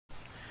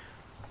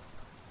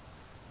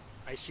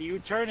I see you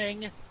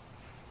turning.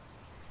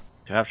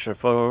 Capture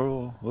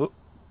photo. Oop.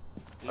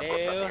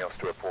 Hello.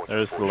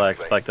 There's the lag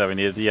spike that we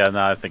needed. Yeah,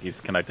 no, I think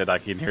he's connected. I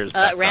can hear his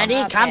background. Randy,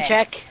 comm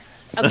check.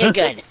 Okay,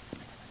 good.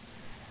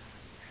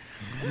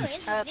 Ooh,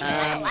 it's kind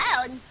of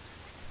loud.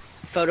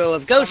 Photo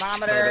of ghost.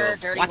 Thermometer,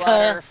 dirty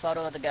water,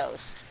 photo of the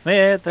ghost.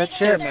 With the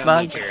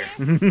chipmunks.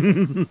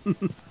 Alvin,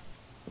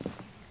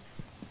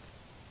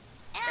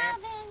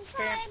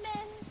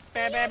 Simon.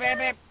 Bap, bap, bap,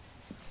 bap.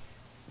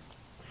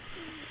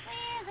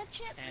 We're the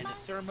chipmunks. And a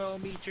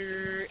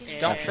thermometer.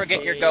 And Don't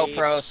forget your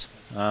GoPros.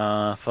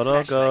 Photo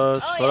of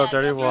ghost, Oh, photo yeah, of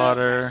dirty GoPro.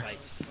 water.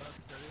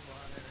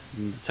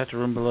 Detect a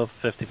room below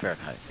 50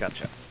 Fahrenheit.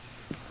 Gotcha.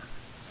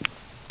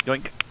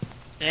 Yoink.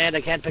 And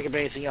I can't pick up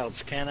anything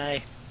else, can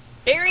I?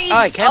 Barry's,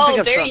 I can't pick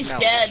up Barry's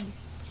something else. dead.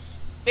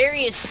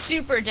 Barry is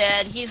super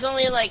dead. He's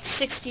only like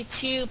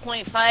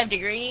 62.5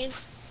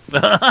 degrees.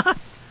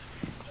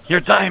 You're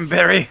dying,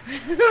 Barry.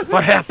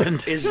 What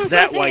happened? Is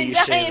that why you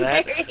say Dying,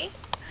 that? Barry.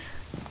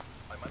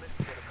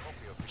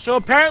 So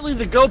apparently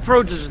the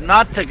GoPro does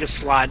not take a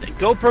slot.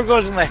 GoPro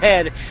goes in the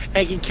head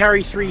and can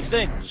carry 3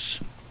 things.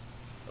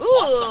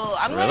 Ooh,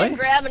 I'm Really? gonna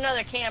grab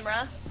another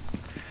camera.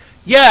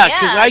 Yeah,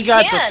 because Yeah, I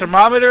got you the can.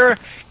 thermometer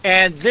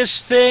and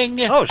this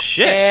thing. Oh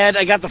shit! And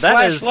I got the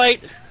That is-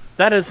 flashlight.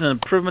 That is an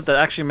improvement that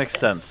actually makes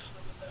sense.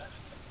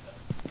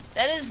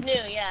 That is new,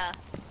 yeah.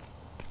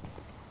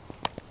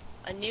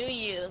 A new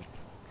you.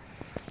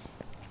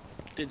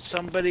 Did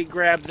somebody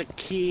grab the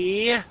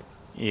key?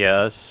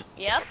 Yes.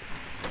 Yep.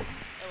 It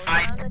was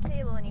not on the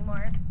table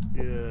anymore.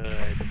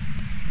 Good.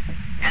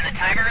 And the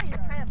timer? It's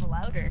kind of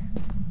louder.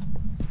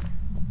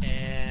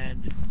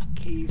 And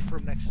key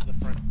from next to the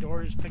front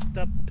door is picked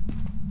up.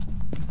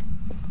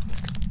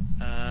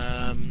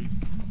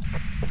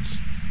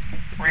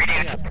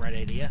 Yeah, bright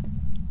idea.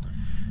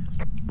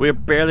 We're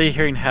barely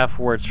hearing half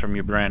words from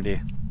you,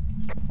 Brandy.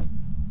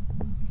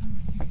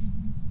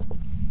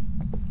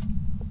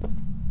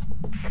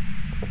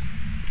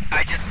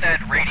 I just said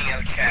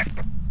radio check.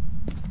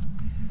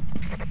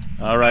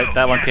 Alright,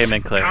 that one came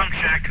in clear. Com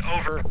check,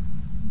 over.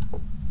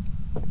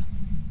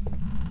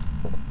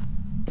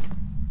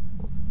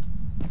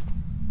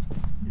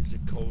 Is it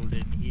cold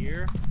in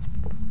here?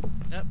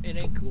 Nope,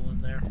 it ain't cool in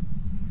there.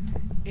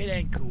 It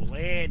ain't cool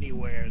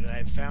anywhere that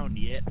I've found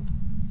yet.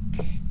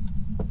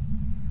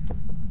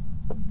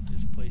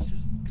 This place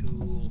isn't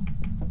cool.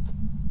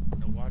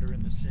 No water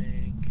in the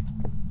sink.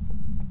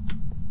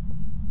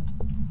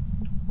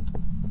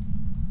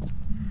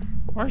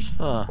 Where's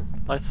the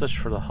light switch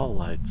for the hull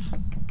lights?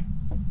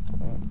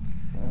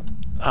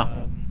 Oh,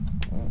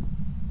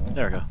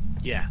 there we go.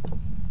 Yeah.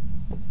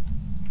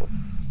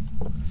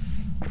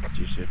 It's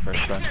usually the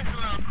first sign. Basement's a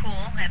little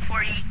cool at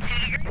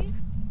 42 degrees.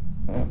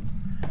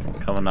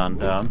 Coming on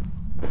down.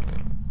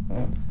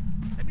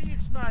 I mean,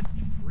 it's not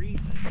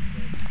freezing, but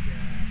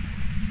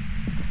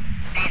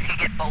See if you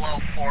get below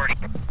 40.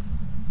 yeah.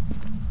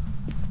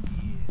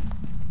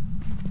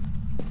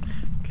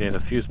 Okay, the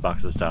fuse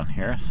box is down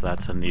here, so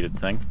that's a needed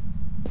thing.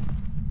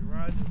 The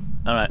garage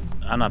is... Alright,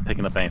 I'm not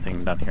picking up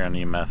anything down here on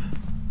EMF.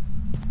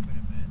 Wait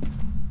a minute.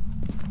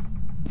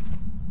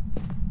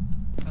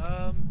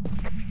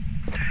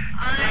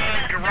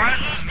 The garage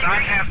does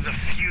not have the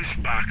fuse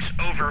box,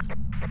 over.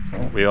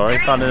 We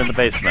already found it in the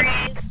 36 basement.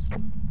 degrees.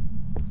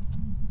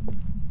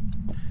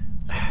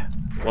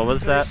 What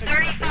was that?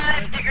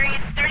 35 degrees,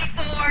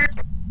 34.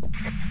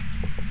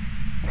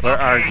 Where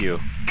are you?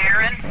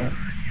 Aaron?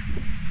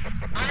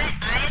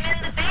 I am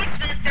in the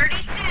basement,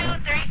 32,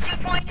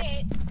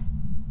 32.8.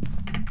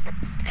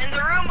 In the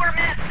room where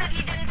Matt said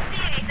he didn't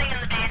see anything in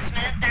the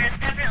basement, there's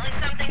definitely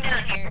something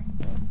down here.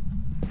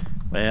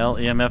 Well,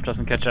 EMF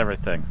doesn't catch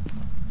everything.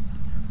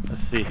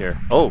 Let's see here.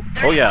 Oh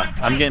yeah,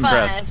 I'm getting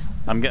breath. 31.5.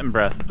 I'm getting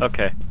breath.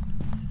 Okay.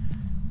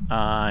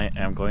 I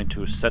am going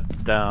to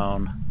set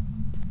down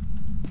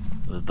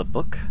the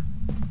book.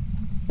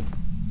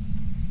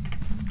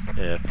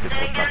 If people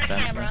Setting stop down the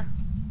standing camera.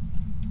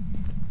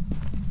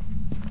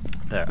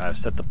 there. There, I've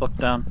set the book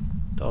down.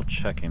 Double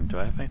checking. Do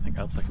I have anything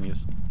else I can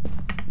use?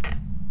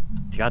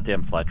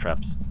 Goddamn fly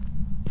traps.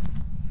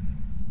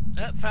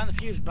 Found the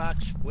fuse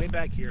box way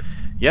back here.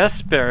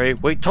 Yes, Barry.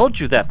 We told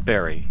you that,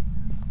 Barry.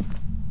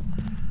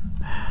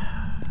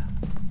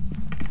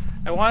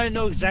 I want to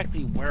know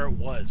exactly where it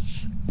was.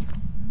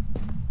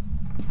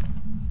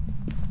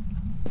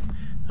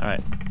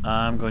 Alright,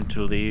 I'm going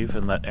to leave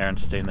and let Aaron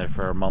stay in there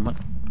for a moment.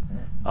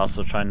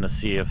 Also trying to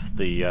see if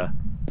the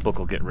book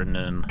will get written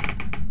in.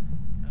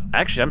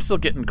 Actually, I'm still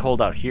getting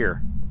cold out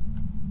here.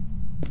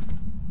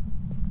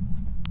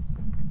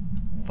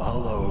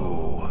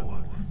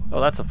 Follow. Oh,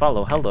 that's a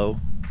follow. Hello.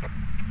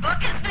 Book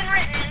has been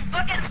written in.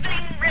 Book has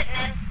been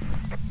written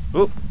in.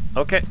 Oop,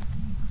 okay.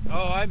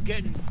 Oh, I'm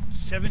getting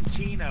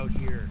 17 out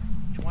here.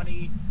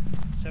 20,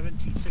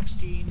 17,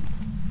 16,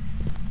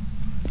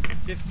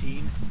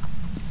 15.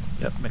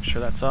 Yep, make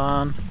sure that's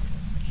on.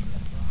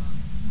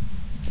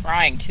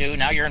 Trying to,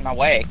 now you're in my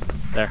way.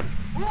 There.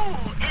 Ooh,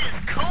 it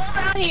is cold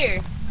out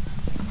here.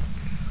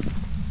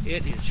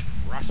 It is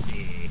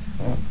frosty.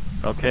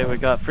 Okay, we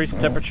got freezing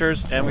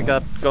temperatures and we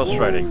got ghost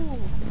writing.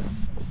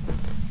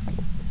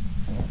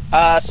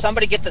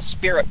 Somebody get the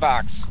spirit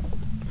box.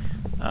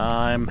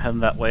 I'm heading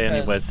that way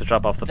anyways to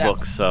drop off the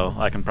books, so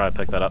I can probably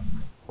pick that up.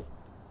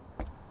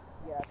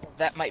 Yeah,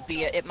 that might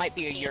be it might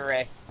be a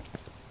Ure.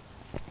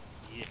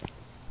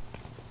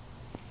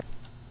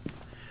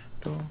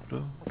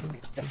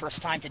 The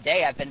first time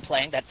today I've been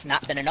playing that's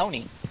not been an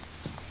Oni.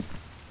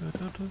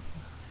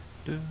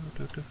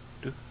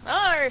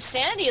 Oh, our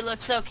sanity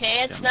looks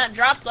okay. It's not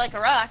dropped like a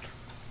rock.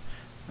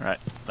 Alright,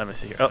 let me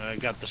see here. Oh, I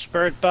got the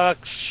spirit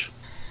box.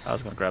 I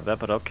was gonna grab that,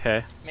 but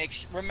okay.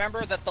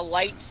 Remember that the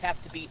lights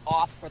have to be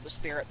off for the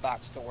spirit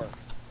box to work.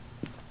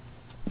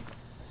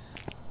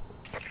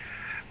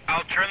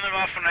 I'll turn them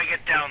off when I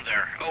get down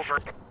there. Over.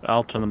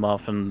 I'll turn them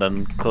off and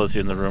then close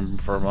you in the room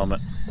for a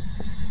moment.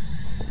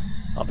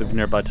 I'll be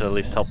nearby to at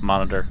least help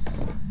monitor.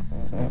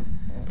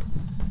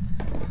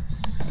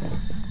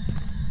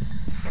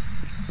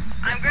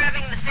 I'm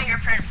grabbing the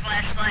fingerprint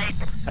flashlight.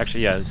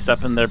 Actually, yeah,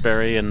 step in there,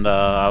 Barry, and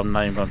I'm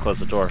not even gonna close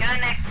the door. Got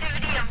an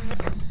activity of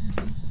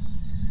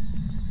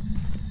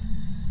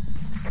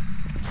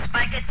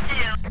Spike at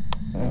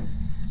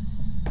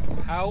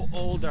 2. How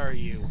old are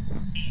you?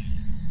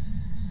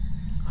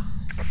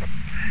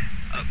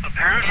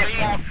 Apparently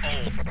old.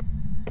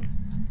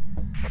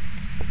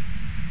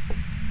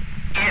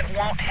 It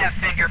won't have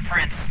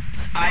fingerprints,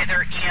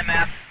 either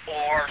EMF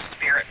or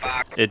spirit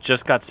box. It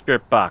just got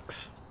spirit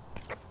box.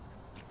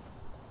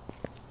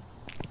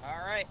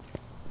 Alright.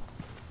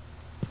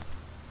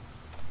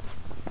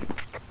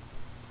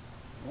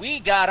 We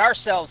got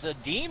ourselves a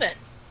demon.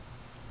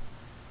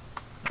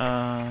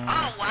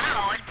 Oh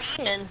wow, a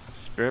demon.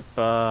 Spirit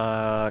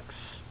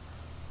box.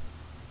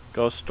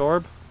 Ghost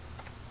orb?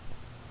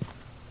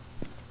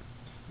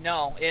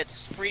 No,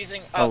 it's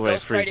freezing. Oh, wait,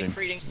 ghost writing,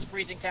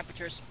 freezing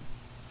temperatures.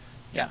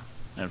 Yeah.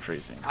 And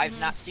freezing. I've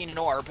not seen an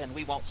orb, and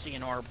we won't see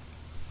an orb.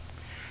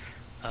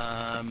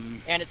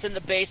 And it's in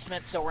the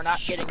basement, so we're not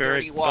getting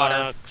dirty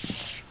water.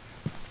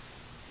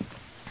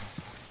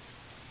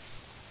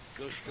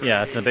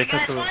 Yeah, it's in the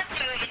basement, so we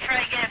can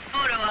try to get a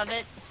photo of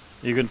it.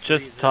 you can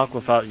just talk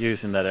without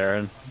using that,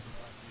 Aaron.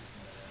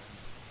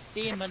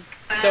 Demon.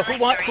 So who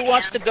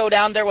wants to go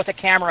down there with a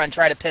camera and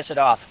try to piss it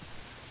off?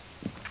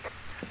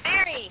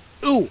 Barry!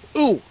 Ooh,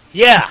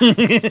 yeah. Ooh.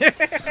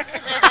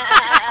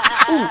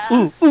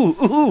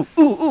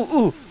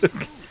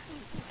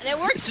 And it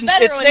works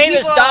better Its when name is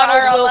people Donald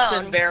are Wilson,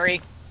 alone.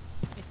 Barry.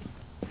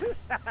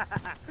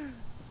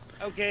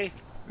 Okay.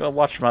 Go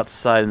watch from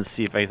outside and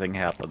see if anything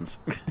happens.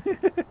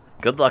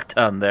 Good luck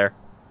down there.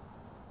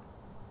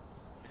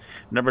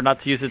 Remember not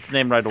to use its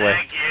name right away.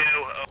 Thank you.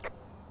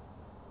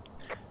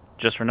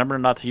 Just remember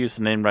not to use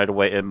the name right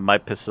away. It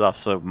might piss it off,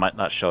 so it might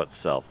not show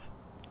itself.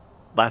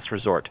 Last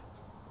resort.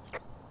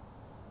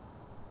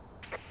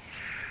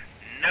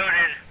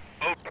 Noted.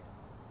 Oh.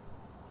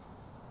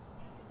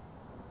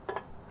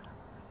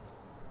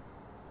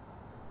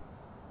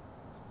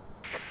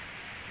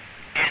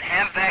 And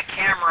have that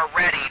camera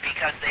ready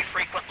because they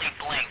frequently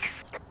blink.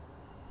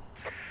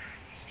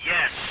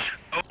 Yes.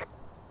 Oh.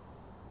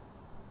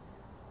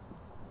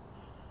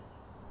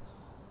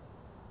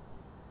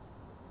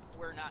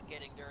 We're not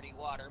getting dirty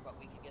water, but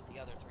we can get the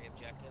other 3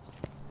 objectives.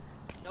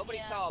 Nobody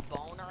Yeah. saw a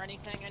bone or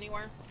anything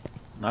anywhere?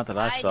 Not that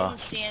I saw. didn't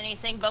see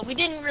anything, but we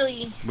didn't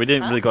really... We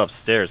didn't really go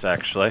upstairs,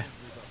 actually.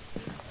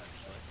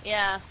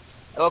 Yeah.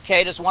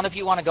 Okay, does one of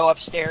you want to go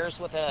upstairs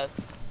with a...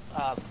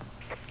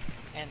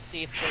 and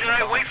see if there's Should a I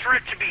bone? wait for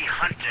it to be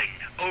hunting?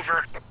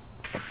 Over.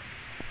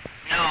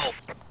 No.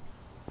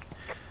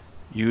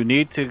 You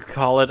need to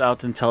call it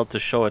out and tell it to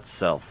show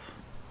itself.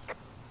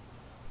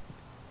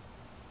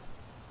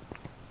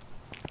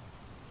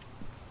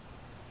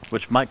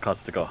 Which might cause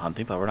us to go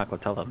hunting, but we're not going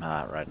to tell them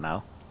that right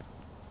now.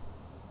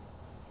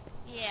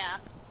 Yeah.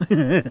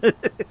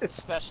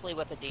 Especially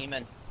with a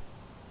demon.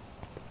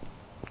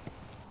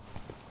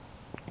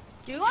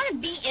 Do we want to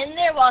be in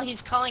there while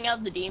he's calling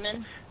out the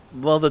demon?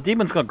 Well, the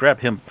demon's going to grab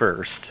him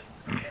first.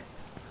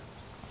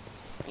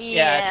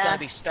 Yeah, it's gonna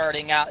be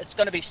starting out. It's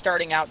gonna be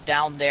starting out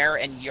down there,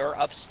 and you're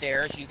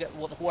upstairs. You get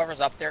whoever's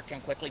up there can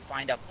quickly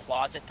find a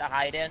closet to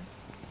hide in.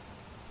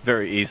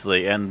 Very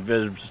easily, and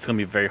it's going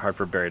to be very hard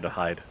for Barry to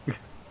hide.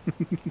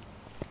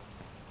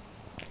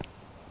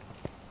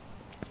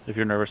 If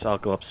you're nervous, I'll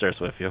go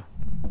upstairs with you.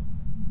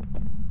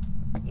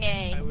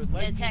 Yay. I would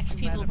like It attacks you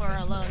to people who are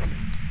alone.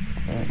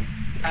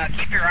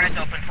 Keep your eyes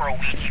open for a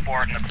Ouija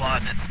board in the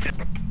closets, too.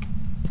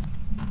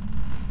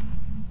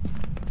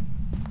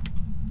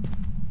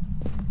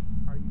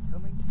 Are you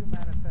coming to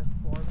manifest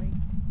for me?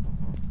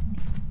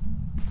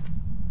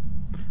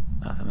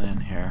 Nothing in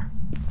here.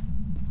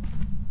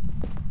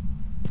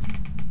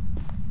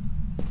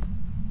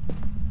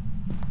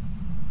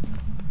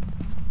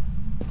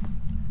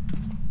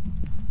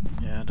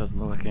 Yeah, it doesn't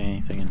look like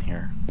anything in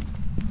here.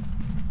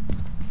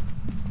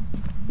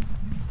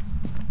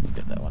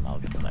 Get that one, I'll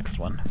get the next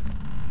one. I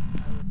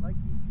would like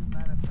you to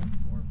manifest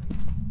for me.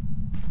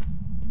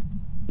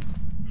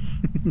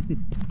 Can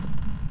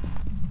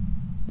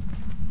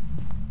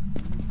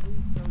you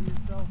please show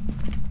yourself?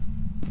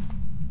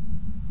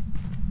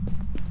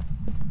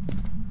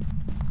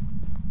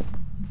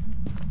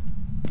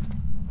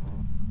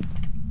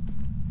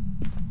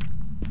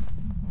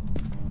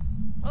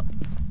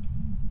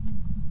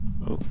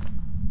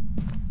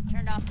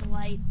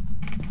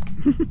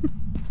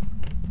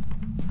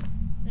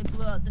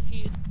 about the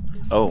fuse.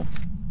 Oh.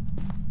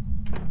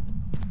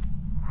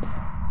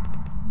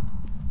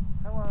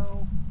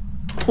 Hello.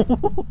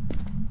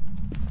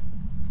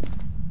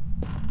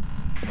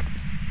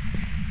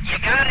 You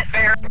got it,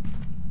 Bear.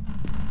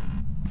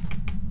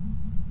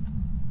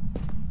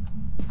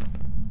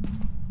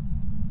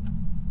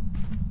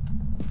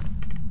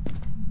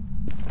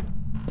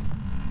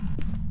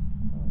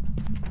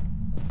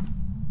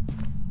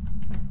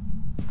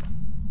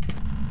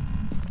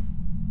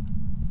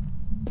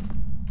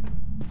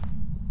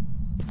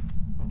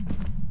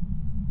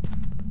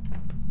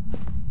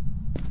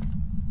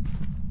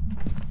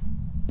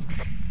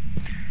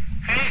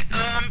 Hey,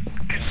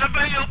 can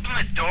somebody open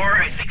the door?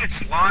 I think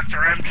it's locked, or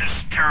I'm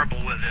just terrible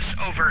with this.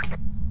 Over.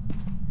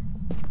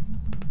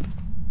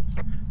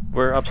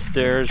 We're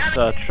upstairs.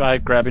 Try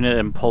grabbing it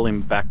and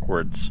pulling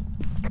backwards.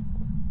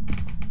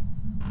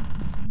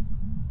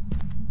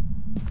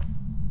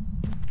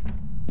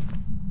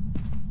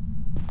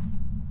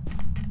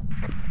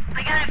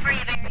 I got it for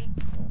you, Barry.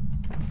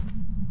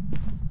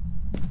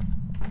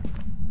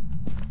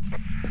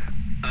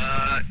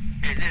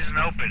 It isn't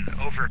open.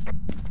 Over.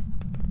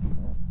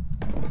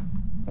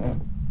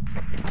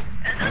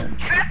 Is it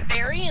trap?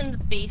 Barry in the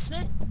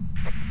basement?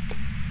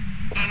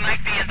 He might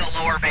be in the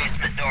lower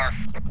basement door.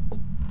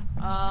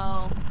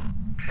 Oh.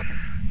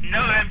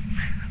 No,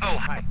 Oh,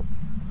 hi.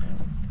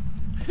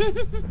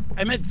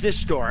 I meant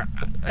this door.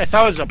 I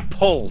thought it was a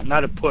pull,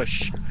 not a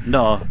push.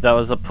 No, that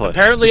was a push.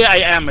 Apparently, I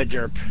am a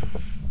derp.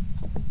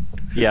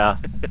 Yeah.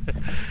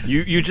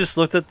 You just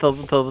looked at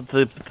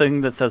the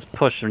thing that says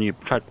push and you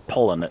tried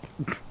pulling it.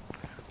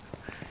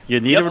 You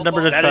need to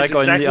remember to that try is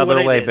going exactly the other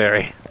what I way, did.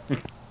 Barry.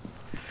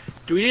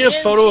 Do we need a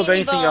didn't photo see of any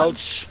anything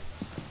bones.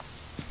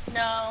 else?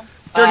 No.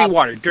 Dirty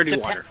water, dirty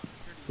dep- water.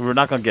 We're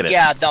not gonna get it.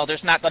 Yeah, no,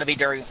 there's not going to be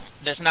dirty.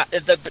 There's not.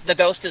 The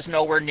ghost is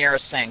nowhere near a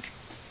sink.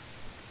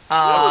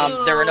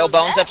 There were no Ooh,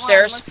 bones that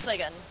upstairs. One looks like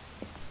a...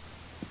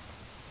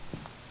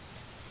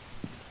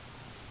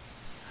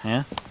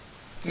 Yeah?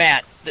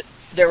 Matt,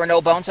 there were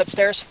no bones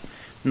upstairs.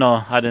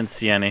 No, I didn't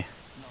see any.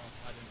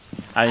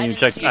 I didn't even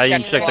check. see I any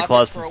even checked the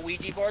closets closets. for a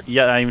Ouija board.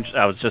 Yeah,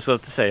 I was just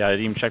about to say I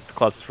didn't even check the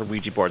closets for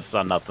Ouija boards.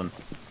 Saw nothing.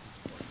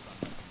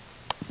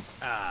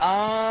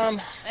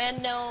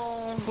 And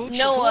no... Who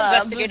no,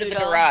 investigated the voodoo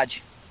doll. garage?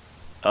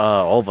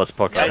 All of us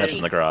poked our heads Nobody.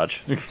 in the garage.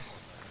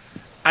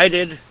 I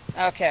did.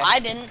 Okay. I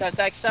didn't. Because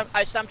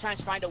I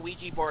sometimes find a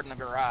Ouija board in the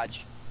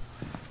garage.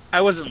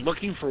 I wasn't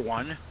looking for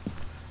one.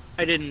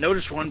 I didn't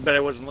notice one, but I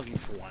wasn't looking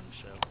for one,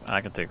 so.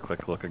 I can take a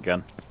quick look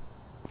again.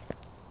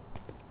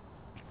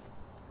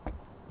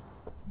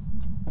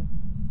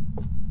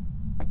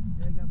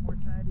 Yeah, I got more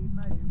sanity than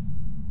I do.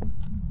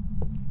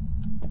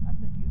 I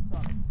said you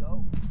saw the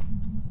ghost.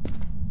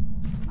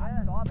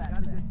 I saw that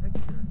Got a thing. good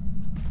picture.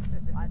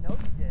 I know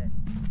you did.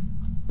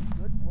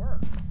 Good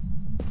work.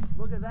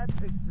 Look at that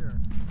picture.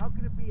 How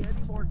can it be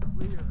any more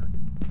clear?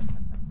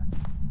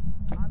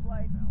 I'm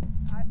like,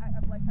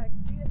 I'm like, I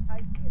see it,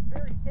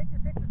 Barry, take your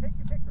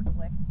picture,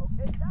 click.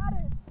 Okay, got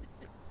it.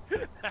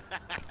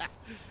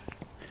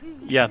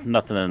 Yeah,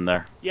 nothing in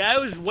there. Yeah, I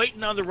was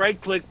waiting on the right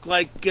click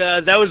like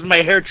that was my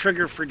hair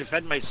trigger for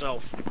defend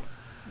myself.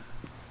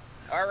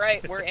 All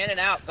right, we're in and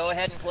out. Go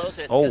ahead and close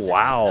it. Oh 'cause there's nothing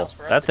wow, else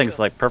for us that to thing's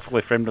do. like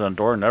perfectly framed in the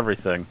door and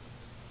everything.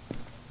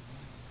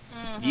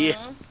 Yeah.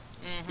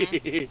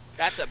 Mhm.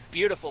 That's a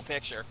beautiful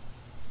picture.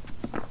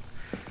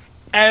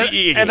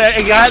 and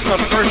I got the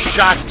first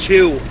shot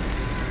too.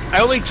 I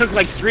only took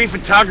like 3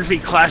 photography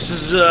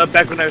classes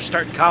back when I was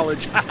starting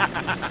college.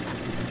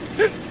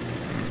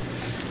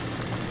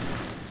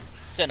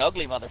 It's an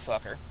ugly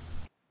motherfucker.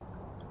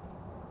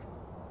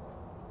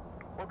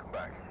 Welcome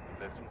back.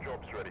 There's some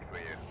jobs ready for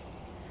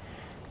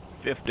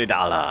you.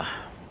 $50.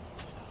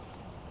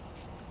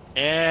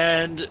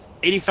 And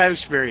 85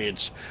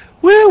 experience.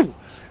 Woo!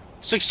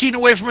 16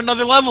 away from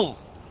another level.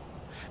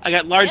 I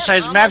got large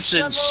size almost maps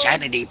and level.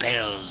 sanity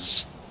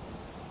pills.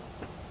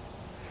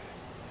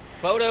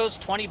 Photos,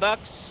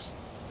 $20.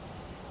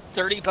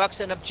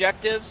 $30 in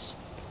objectives.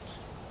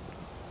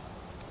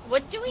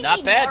 What do we Not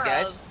need bad, more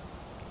guys. of?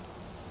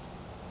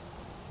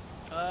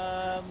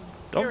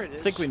 Here it Don't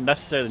is. think we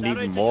necessarily Is that need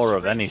what I took a more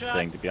of screenshot?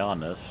 anything, to be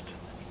honest.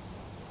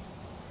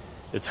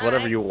 It's whatever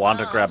Alright, you want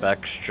to grab well,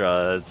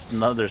 extra.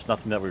 There's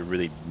nothing that we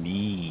really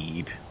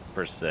need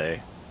per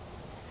se.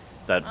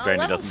 That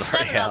Brandy level doesn't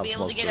 7 already I'll have be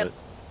able to most get of a-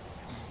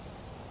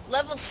 it.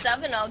 Level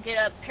 7, I'll get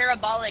a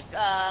parabolic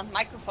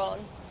microphone.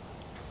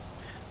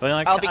 But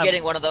like, I'll be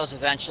getting one of those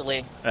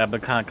eventually. I've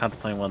been kind of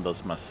contemplating one of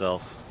those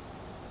myself.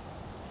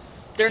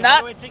 They're How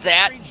not do I take a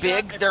that screenshot?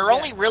 big. I They're forget.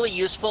 only really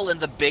useful in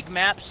the big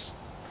maps.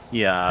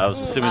 Yeah, I was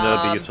assuming that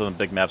would be Um, useful in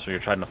big maps when you're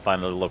trying to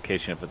find a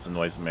location if it's a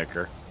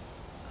noisemaker.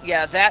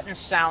 Yeah, that and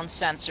sound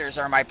sensors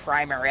are my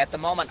primary. At the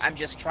moment, I'm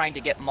just trying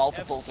to get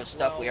multiples of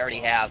stuff we already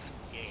have.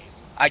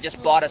 I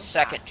just bought a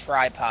second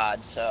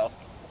tripod, so...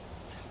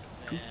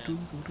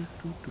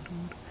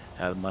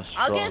 Have my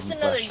I'll get us strong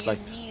another flashlight.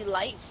 UV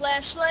light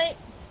flashlight.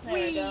 There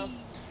we go.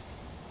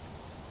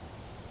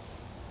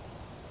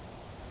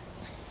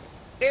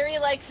 Barry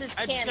likes his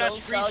I just got a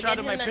candles, so I'll screenshot get of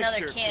him my another picture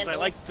because candle. I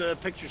like the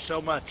picture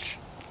so much.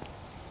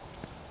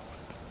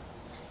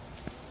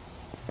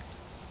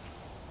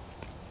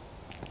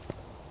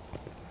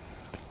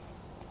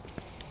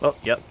 Oh,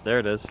 yep, there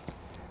it is.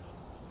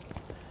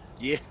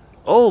 Yeah.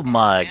 Oh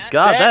my That-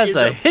 god, that is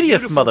a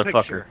hideous beautiful motherfucker.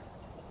 picture.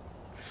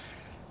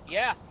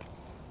 Yeah.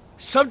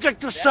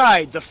 Subject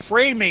aside, the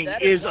framing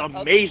that is one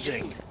ugly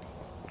amazing.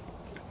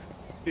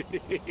 dude.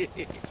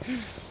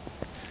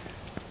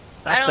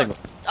 That thing.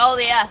 Oh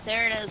yeah,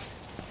 there it is.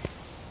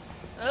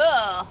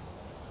 Ugh.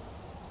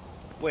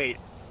 Wait,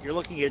 you're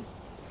looking at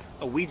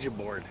a Ouija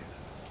board.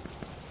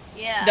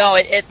 Yeah. No,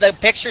 the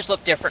pictures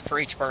look different for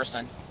each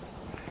person.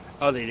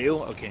 Oh, they do?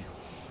 Okay.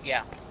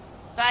 Yeah.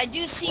 But I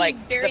do see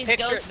Like Barry's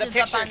ghost is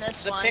up on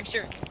this the one.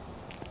 picture.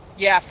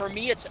 Yeah, for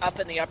me it's up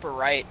in the upper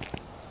right.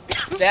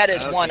 That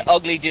is Okay. one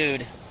ugly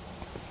dude.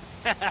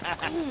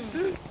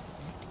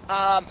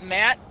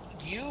 Matt,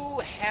 you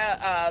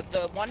have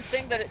the one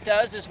thing that it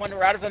does is when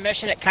we're out of a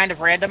mission, it kind of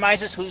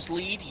randomizes who's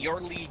lead.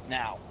 You're lead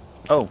now,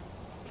 Oh,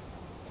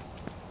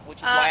 which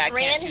is why I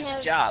Rand, can't choose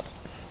a job.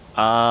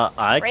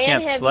 I Rand,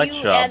 can't have select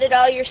you job. added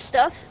all your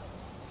stuff?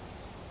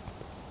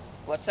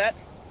 What's that?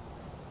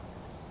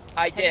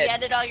 I Have did. you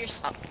added all your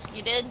stuff?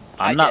 You did?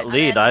 I'm I not did.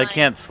 lead. I I added mine.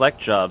 can't select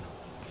job.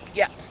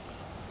 Yeah.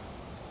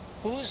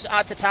 Who's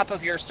at the top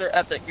of your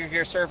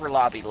your server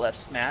lobby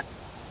list, Matt?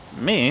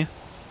 Me,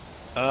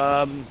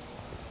 Um,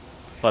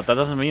 but that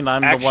doesn't mean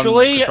I'm the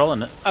Actually- one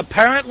controlling it.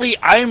 apparently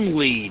I'm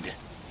lead.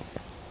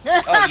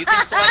 Oh, you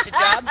can select a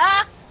job?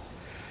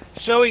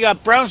 So we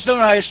got Brownstone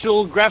High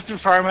School, Grafton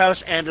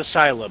Farmhouse, and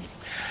Asylum.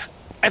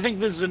 I think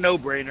this is a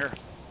no-brainer.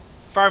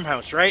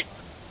 Farmhouse, right?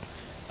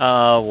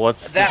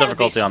 What's the That would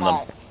be difficulty on them?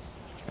 small.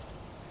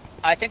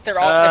 I think they're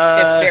all,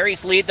 if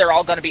Barry's lead, they're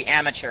all going to be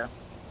amateur.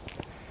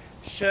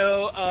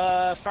 So,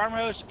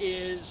 Farmhouse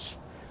is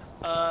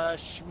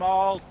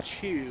small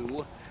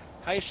 2.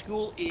 High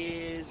school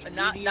is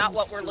Not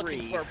what we're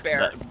looking for,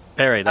 Barry.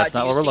 Barry, that's Do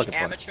not you what we're see looking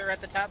amateur at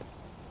the top?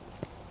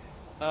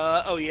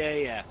 Oh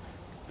yeah.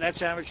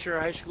 That's amateur.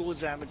 High school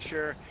is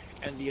amateur,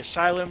 and the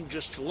Asylum,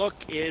 just to look,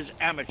 is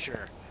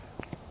amateur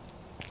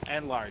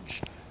and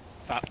large.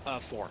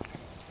 4.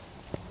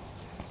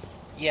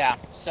 Yeah,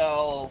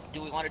 so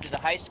do we want to do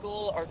the high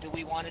school or do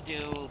we want to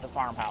do the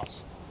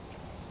farmhouse?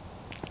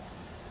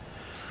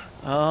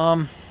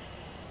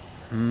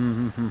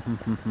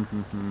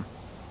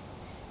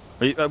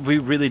 We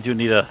really do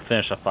need to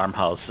finish a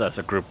farmhouse as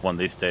a group one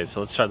these days,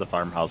 so let's try the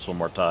farmhouse one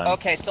more time.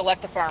 Okay,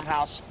 select the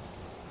farmhouse.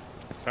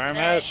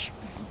 Farmhouse,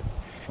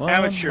 One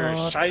amateur,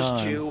 more size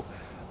time.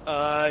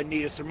 2.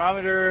 Need a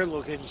thermometer.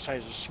 Location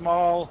size is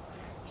small.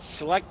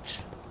 Select.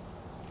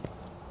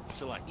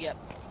 Yep.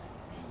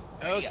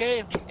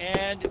 Okay,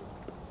 and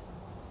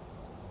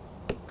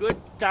good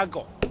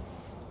doggo.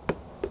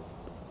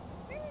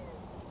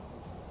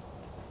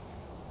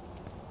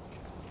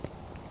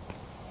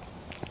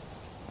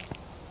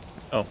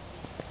 Oh.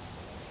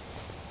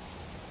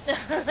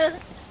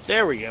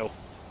 There we go.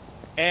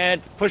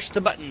 And push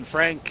the button,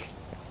 Frank.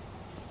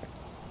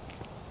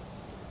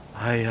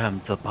 I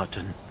am the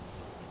button.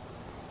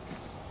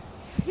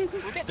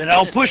 Then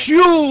I'll push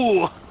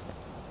you!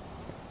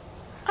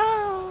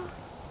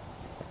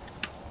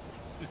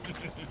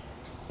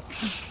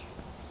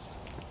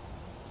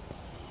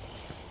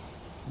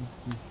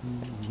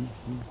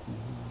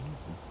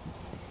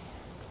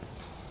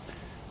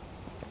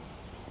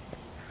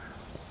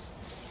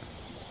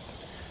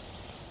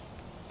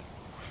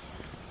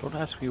 Don't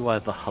ask me why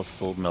the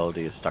Hustle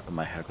melody is stuck in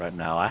my head right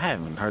now. I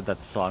haven't heard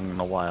that song in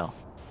a while.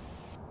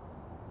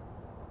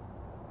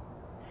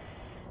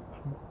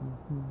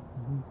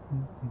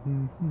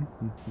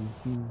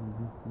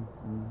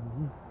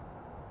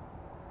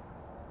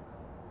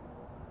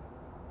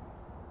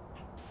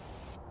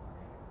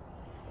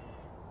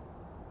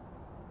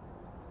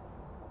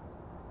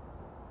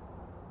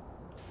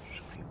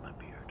 Just feel my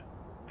beard.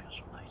 Feels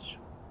so nice.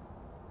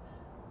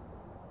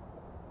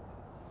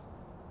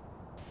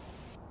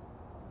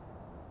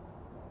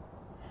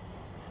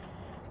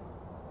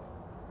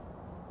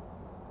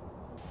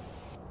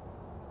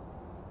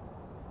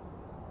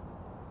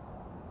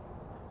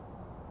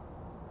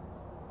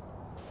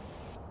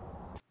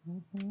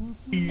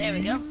 There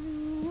we go.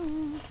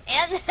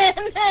 And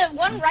then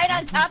one right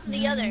on top of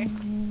the other.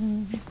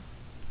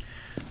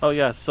 Oh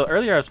yeah, so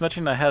earlier I was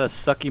mentioning I had a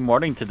sucky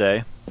morning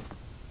today.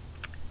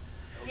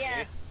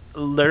 Yeah.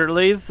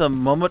 Literally, the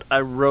moment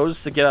I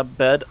rose to get out of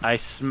bed, I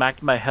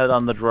smacked my head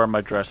on the drawer of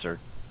my dresser.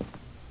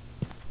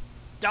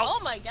 Oh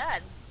my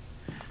god.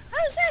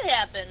 How does that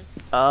happen?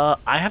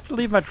 I have to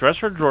leave my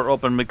dresser drawer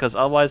open because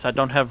otherwise I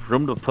don't have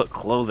room to put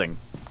clothing.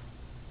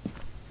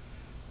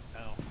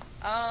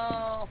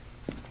 Oh.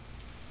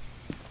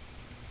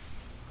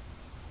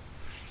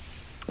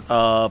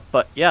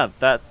 But yeah,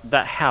 that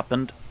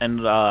happened,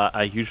 and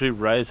I usually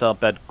rise out of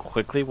bed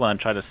quickly when I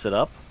try to sit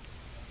up.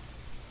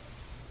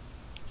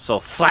 So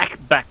flack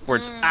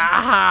backwards,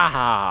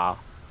 ah!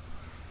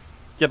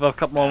 Give a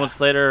couple moments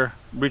later,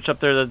 reach up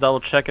there to double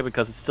check it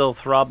because it's still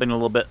throbbing a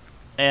little bit,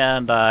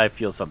 and I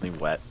feel something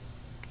wet.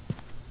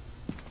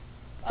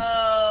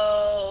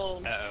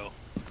 Oh. Uh-oh.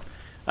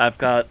 I've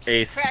got So a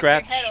you cracked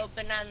scratch. your head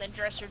open on the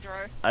dresser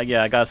drawer.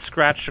 Yeah, I got a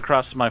scratch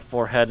across my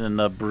forehead and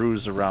a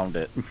bruise around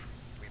it. We've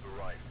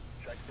arrived.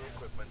 Check the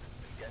equipment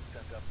and get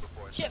set up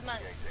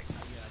chipmunk.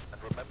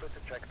 And remember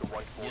to check the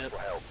whiteboard for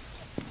help.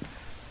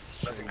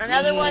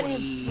 Another one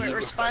where it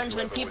responds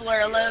when people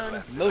are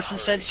alone. Motion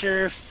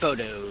sensor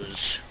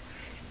photos.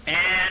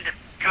 And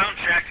count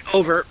check.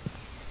 Over.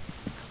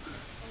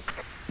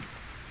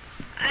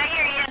 I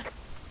hear you.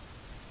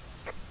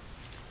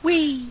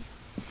 Whee!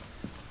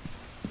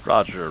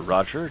 Roger,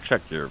 Roger.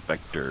 Check your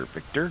vector,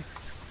 Victor.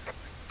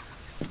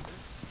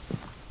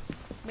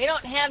 We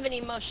don't have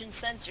any motion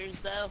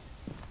sensors though.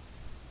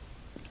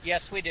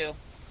 Yes, we do.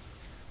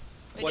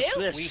 We What's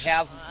do? this? We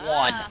have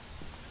one.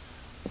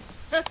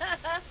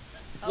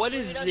 What Hopefully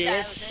is we don't die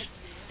with this?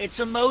 it. It's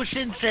a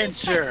motion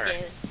sensor.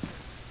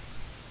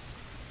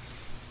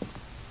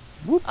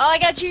 Oh, I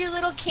got your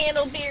little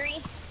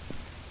candleberry.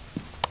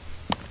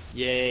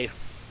 Yay.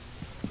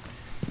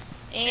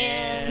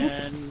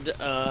 And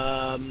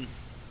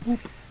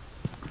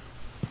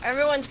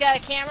everyone's got a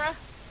camera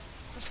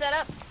for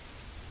setup?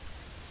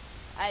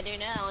 I do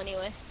now,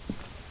 anyway.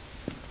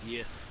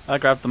 Yeah. I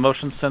grabbed the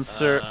motion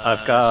sensor.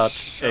 I've got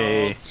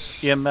a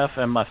EMF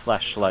and my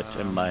flashlight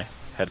in my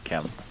head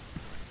cam.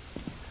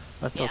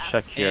 Let's all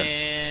check here.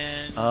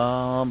 And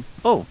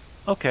Oh,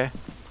 okay.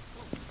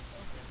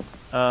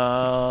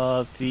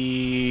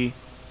 The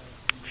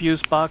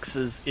fuse box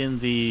is in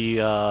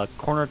the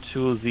corner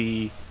to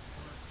the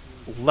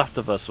left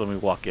of us when we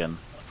walk in.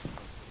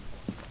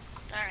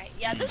 Alright,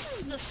 yeah, this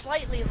is the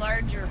slightly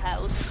larger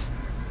house.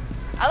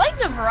 I like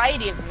the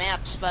variety of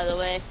maps, by the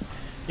way.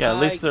 Yeah,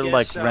 at least they're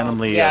like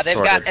randomly Yeah, they've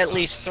sorted. got at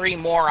least 3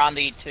 more on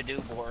the to-do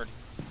board.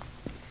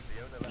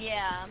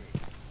 Yeah.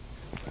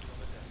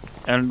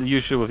 And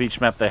usually with each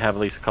map they have at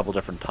least a couple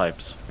different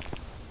types.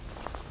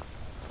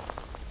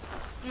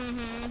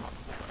 Mm-hmm.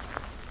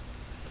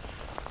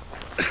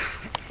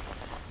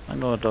 I'm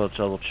going to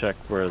double check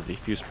where the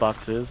fuse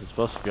box is. It's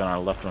supposed to be on our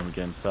left when we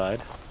get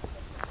inside.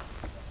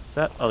 Is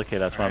that? Okay,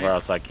 that's one of our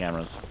outside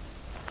cameras.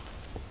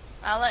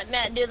 I'll let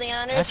Matt do the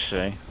honors.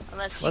 Actually,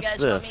 Unless you what's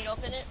guys want me this? to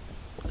open it.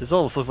 This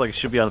almost looks like it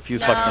should be on the fuse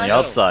No, box on the it's-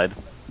 outside.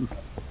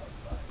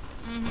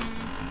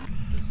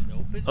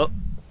 Mm-hmm. Oh,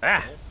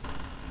 ah!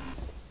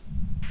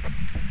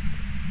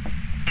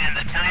 And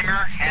the timer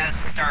has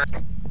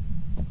started.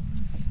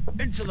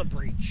 into the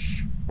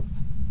breach.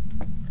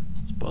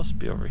 It's supposed to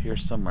be over here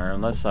somewhere,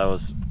 unless I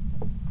was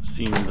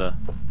seeing the.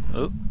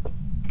 Oh,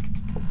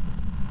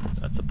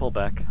 that's a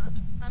pullback.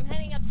 I'm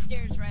heading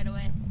upstairs right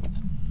away.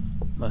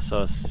 Unless I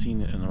was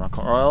seeing it in the wrong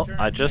corner. Well,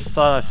 I just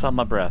thought I saw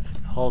my breath.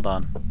 Hold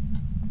on.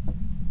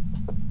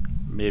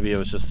 Maybe it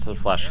was just a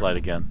flashlight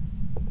again.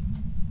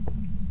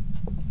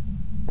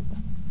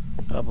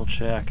 Double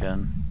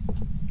checking.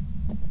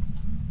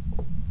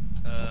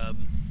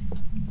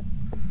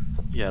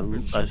 Yeah,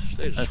 I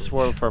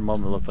swore for a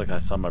moment it looked like I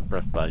saw my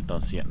breath, but I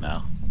don't see it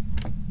now.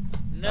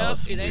 Nope,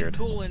 was it ain't weird.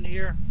 cool in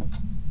here.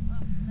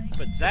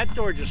 But that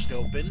door just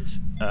opened.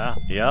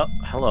 Yep,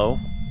 hello.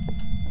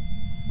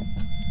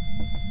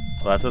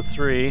 Well, that's a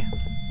 3.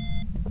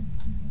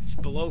 It's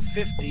below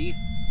 50.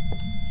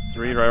 It's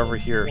 3 right over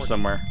here 40.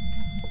 somewhere.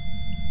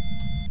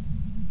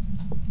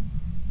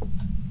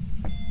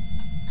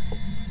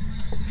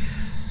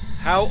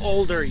 How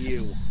old are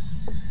you?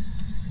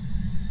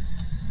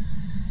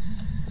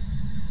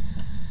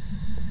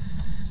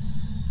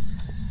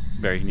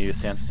 Barry, you need to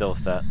stand still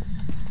with that.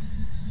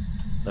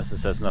 Unless it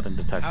says nothing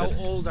detected. How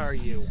old are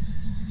you?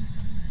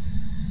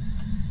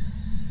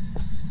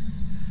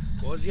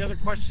 What was the other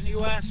question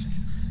you asked?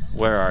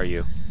 Where are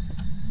you?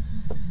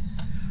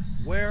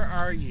 Where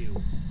are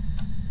you?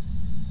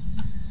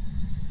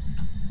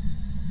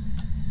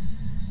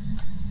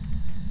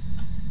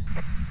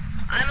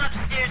 I'm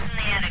upstairs in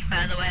the attic,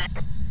 by the way.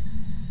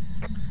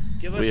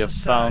 Give us We a have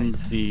sign.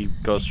 found the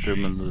ghost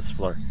room in this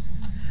floor.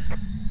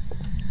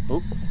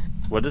 Oop.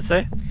 What did it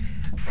say?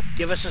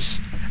 Give us a.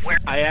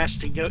 I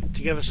asked to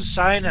give us a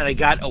sign, and I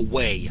got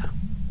away.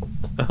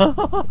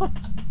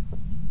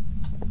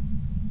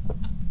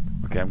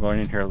 Okay, I'm going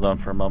in here alone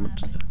for a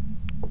moment.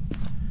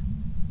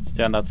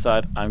 Stand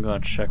outside. I'm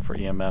going to check for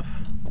EMF.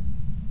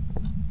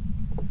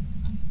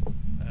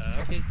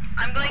 Okay.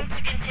 I'm going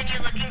to continue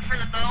looking for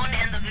the bone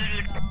and the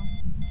voodoo doll.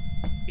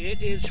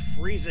 It is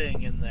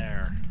freezing in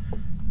there.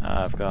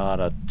 I've got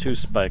a 2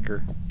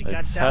 spiker. It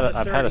got down to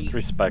I've had a 30.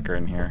 3 spiker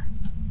in here.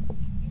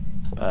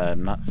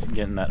 I'm not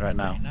getting that right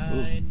now.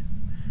 29,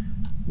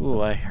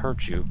 Ooh, I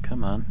hurt you.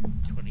 Come on.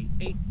 28.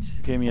 You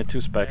gave me a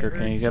 2 spiker. I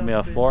Can you heard give me a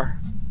something. 4?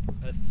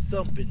 A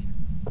thumping.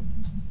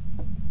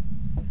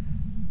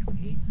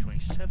 28,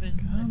 27.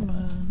 Come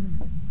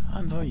on.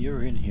 I know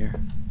you're in here.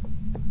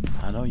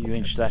 I know you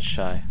ain't that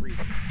shy.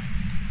 Freezing.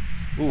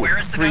 Ooh, Where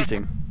is the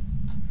freezing.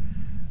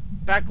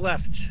 Back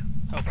left.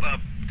 Oh,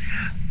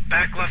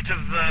 back left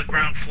of the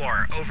ground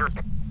floor. Over.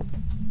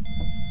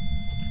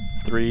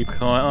 3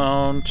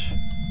 count.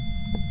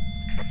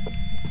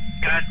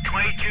 Got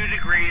 22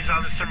 degrees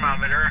on the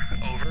thermometer.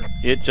 Over.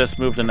 It just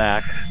moved an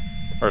axe.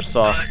 Or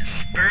saw.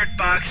 Spirit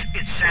box,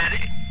 it said,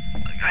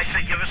 I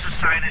said give us a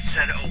sign, it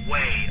said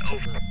away.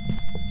 Over.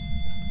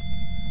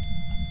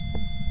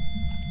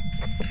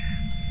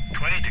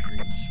 20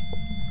 degrees.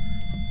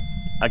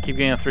 I keep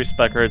getting a 3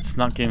 spiker. It's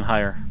not getting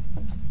higher.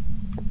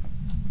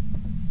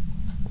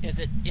 Is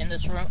it in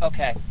this room?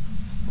 Okay.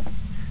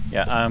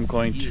 Yeah, I'm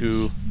going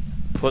to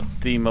put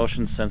the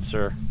motion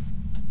sensor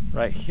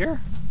right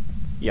here.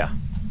 Yeah.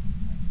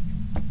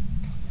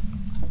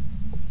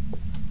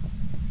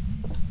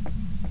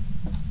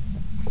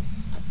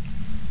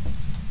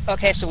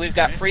 Okay, so we've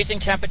got freezing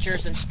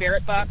temperatures in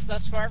Spirit Box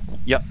thus far?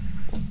 Yep.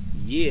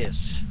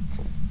 Yes.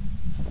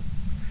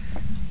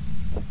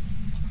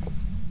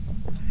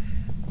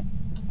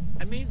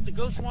 I mean, the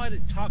ghost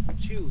wanted to talk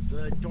too.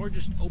 The door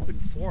just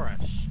opened for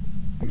us.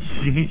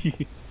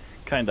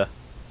 Kinda.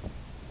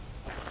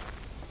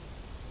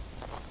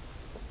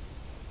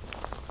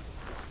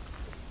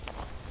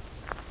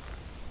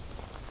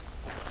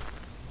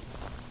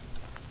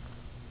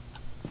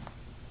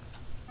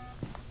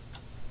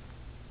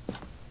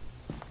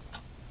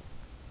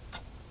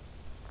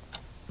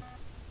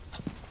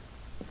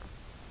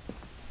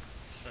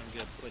 So I'm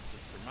gonna put the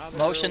thermometer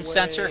Motion away.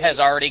 sensor has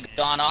already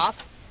gone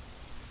off.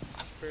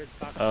 Spirit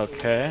box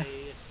Okay. away.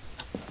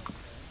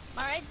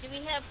 Alright, do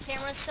we have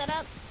cameras set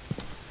up?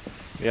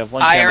 We have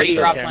one I camera already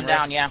set dropped up. one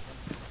down, yeah.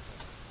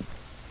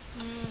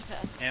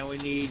 Okay. And we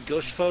need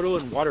ghost photo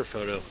and water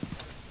photo.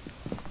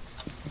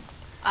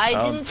 I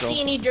Oh, didn't see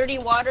don't- any dirty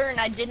water, and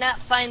I did not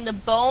find the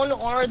bone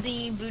or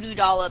the voodoo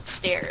doll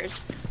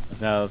upstairs.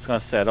 Now, I was gonna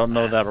say, I don't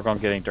know that we're gonna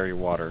get any dirty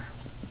water.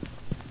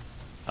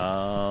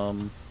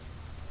 I'm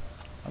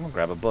gonna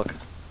grab a book.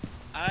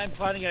 I'm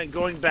planning on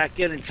going back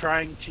in and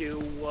trying to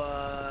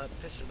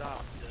piss it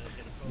off. To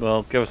get a photo.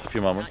 Well, give us a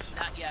few moments.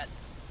 Not yet.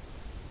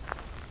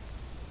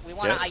 We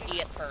want to Yeah.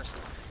 ID it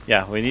first.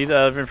 Yeah, we need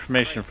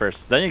information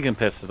first. Then you can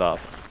piss it off.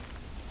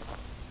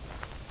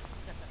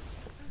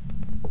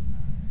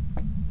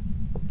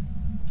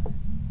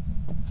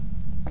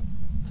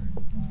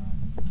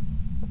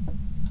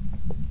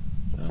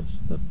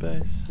 Just the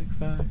basic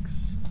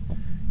facts.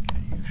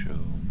 Can you show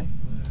me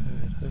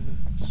where it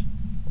is?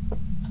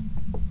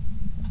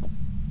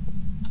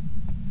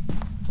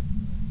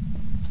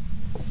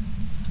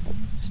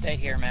 Stay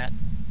here, Matt.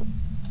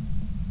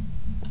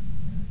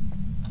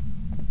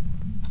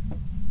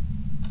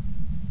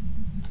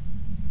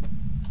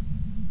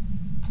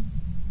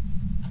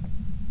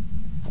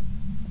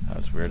 That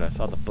was weird. I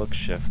saw the book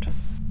shift.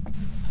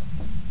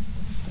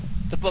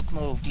 The book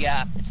moved,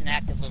 yeah. It's an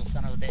active little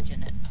son of a bitch,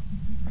 isn't it?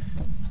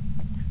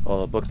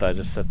 Well, the book that I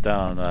just set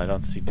down, I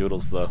don't see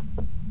doodles though.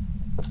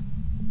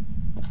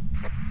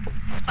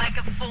 Spike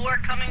of 4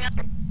 coming up.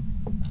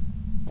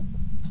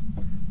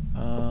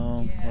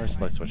 Where's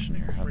the light switch in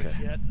here? Okay, Fingerprints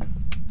yet?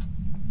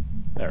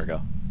 there we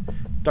go.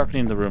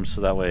 Darkening the room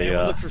so that way,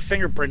 Anyone look for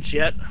fingerprints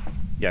yet?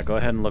 yeah, go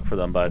ahead and look for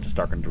them, but I just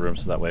darkened the room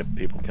so that way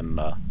people can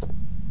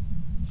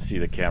see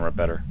the camera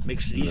better.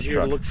 Makes it in the easier to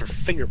truck. look for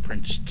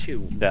fingerprints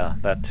too. Yeah,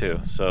 that too.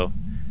 So,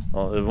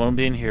 well, it won't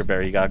be in here,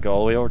 Barry. You gotta go all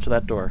the way over to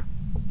that door.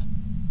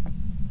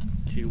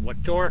 To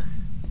what door?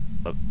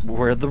 But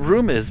where the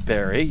room is,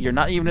 Barry. You're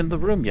not even in the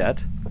room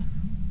yet.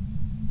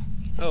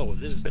 Oh,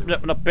 this is the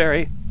No,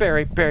 Barry.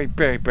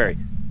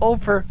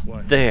 Over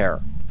What?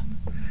 there.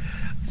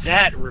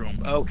 that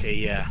room. Okay,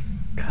 yeah.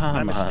 My Come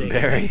on, mistake.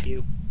 Barry. Thank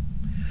you.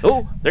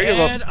 Oh, there you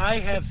And go. I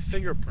have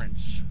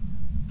fingerprints.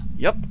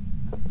 Yep.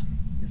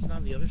 Is it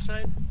on the other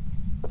side?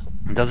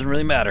 It doesn't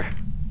really matter.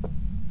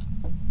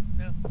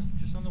 No,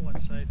 just on the one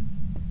side.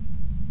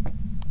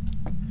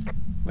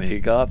 We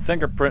got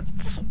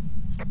fingerprints.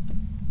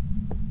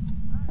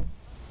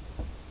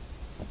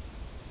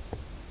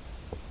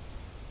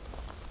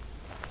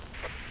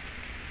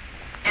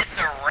 It's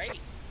a rape.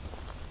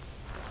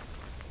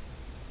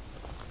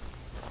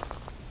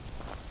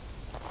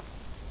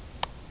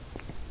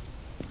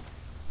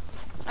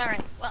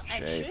 Alright, well,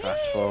 Okay, actually...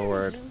 fast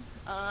forward.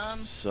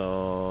 Um,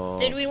 So.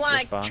 did we want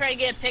Spirit to box. try to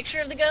get a picture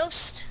of the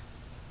ghost?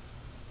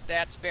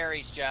 That's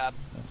Barry's job.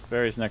 That's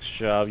Barry's next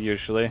job,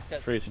 usually.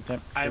 Good. Freezing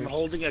temp. I'm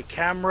holding a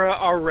camera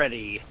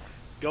already.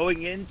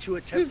 Going in to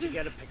attempt to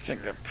get a picture.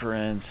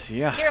 Fingerprints,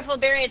 yeah. Careful,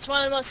 Barry, it's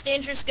one of the most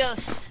dangerous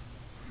ghosts.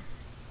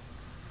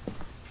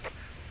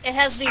 It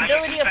has the I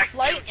ability of expect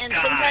flight to and die.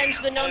 sometimes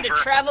been known to Over.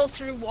 travel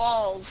through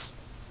walls.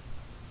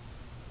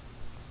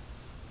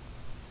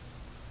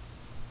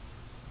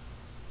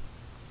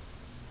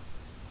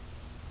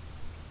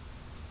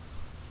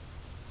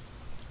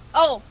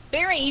 Oh,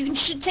 Barry, you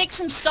should take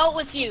some salt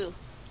with you.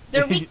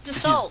 They're weak to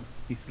salt.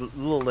 He's a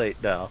little late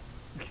now.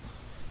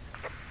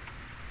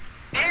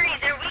 Barry,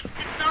 they're weak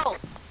to salt.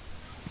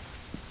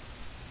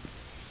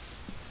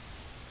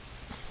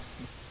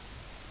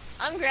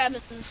 I'm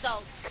grabbing the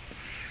salt.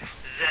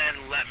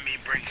 Then let me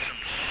bring some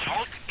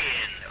salt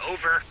in.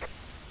 Over.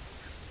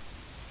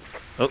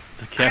 Oh,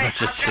 the camera Alright,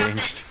 just I'll grab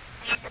changed.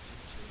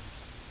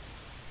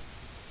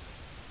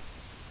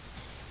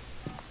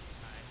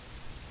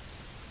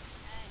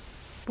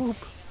 Boop.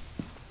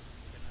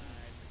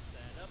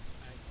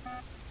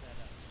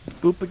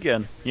 Boop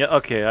again. Yeah,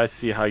 okay, I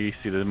see how you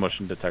see the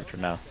motion detector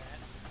now.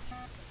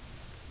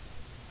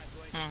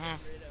 Mm-hmm.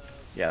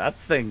 Yeah, that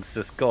thing's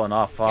just going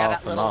off, Yeah, off, that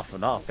and little- off,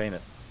 and off, ain't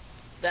it?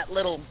 That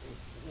little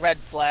red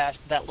flash,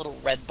 that little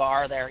red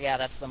bar there, yeah,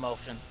 that's the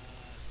motion.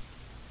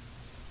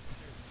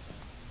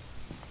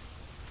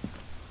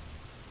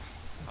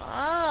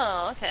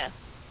 Oh, okay.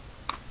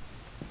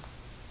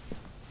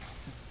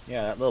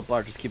 Yeah, that little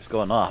bar just keeps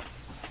going off.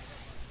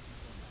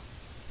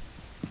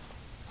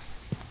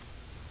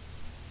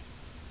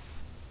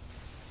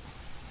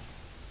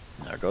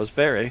 There goes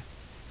Barry.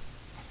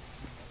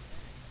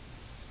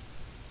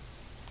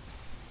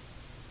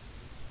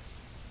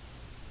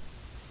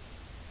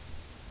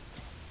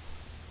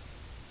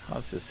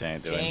 How's this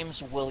hand doing?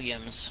 James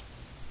Williams.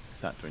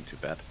 He's not doing too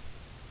bad.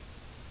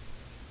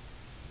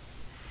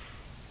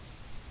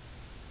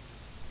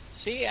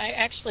 See, I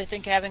actually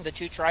think having the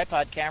 2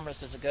 tripod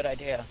cameras is a good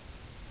idea.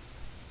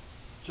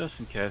 Just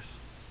in case.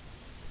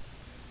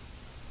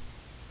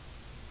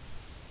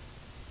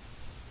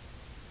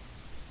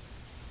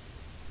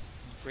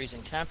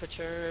 Freezing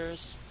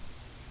temperatures.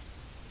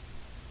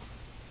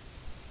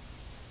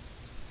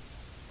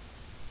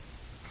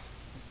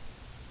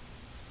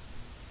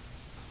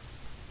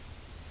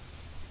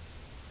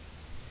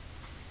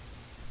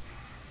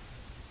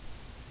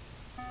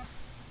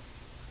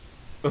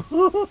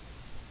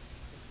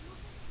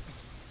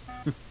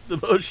 The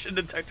motion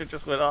detector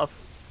just went off.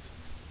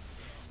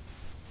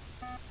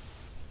 I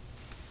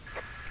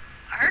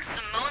heard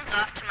some moans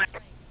off to my...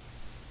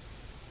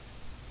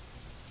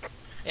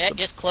 Yeah,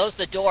 just close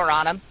the door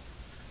on him.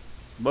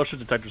 Motion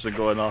detectors are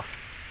going off.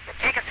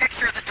 Take a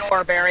picture of the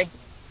door, Barry.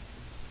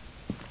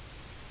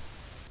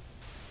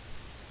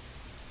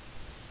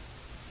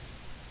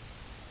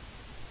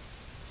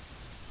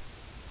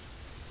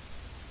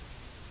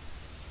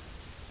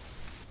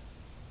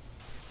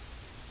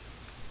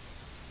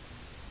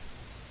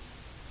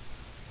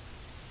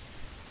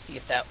 See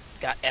if that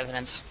got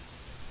evidence.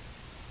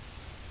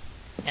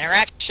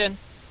 Interaction.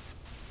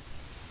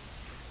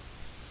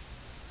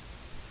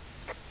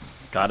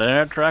 Got an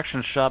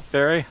interaction shot,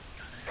 Barry.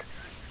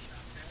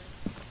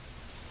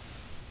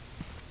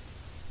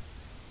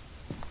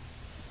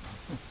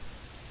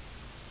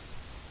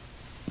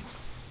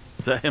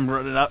 Is that him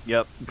running out?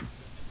 Yep.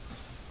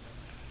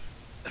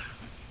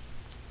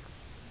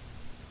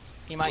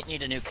 He might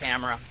need a new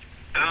camera.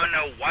 I don't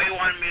know why you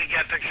wanted me to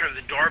get a picture of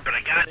the door, but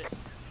I got it.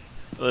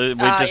 We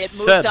It just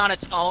moved said. on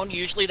its own.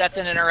 Usually that's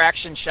an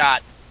interaction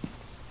shot.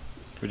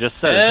 We just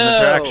said it's an Oh,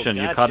 interaction.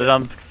 You caught it gotcha.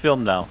 on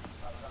film now.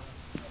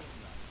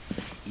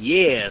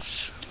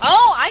 Yes.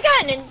 Oh, I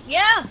got it.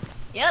 Yeah.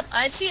 Yep,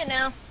 I see it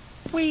now.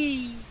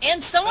 Whee.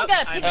 And someone Oh,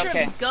 got a I- picture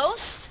okay. of a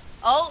ghost.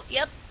 Oh,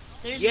 yep.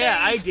 There's Yeah,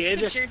 I Barry's did.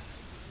 picture.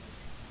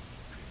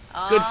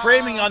 Good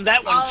framing on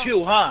that one Oh.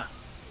 too, huh?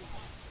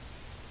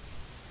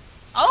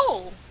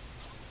 Oh,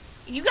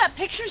 you got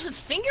pictures of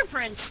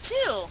fingerprints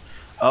too.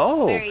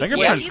 Oh, Barry, did you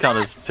fingerprints see count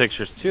that? as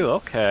pictures too.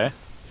 Okay. I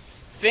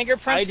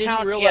Fingerprints didn't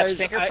count. realize Yes,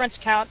 fingerprints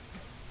count.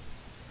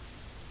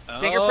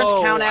 Fingerprints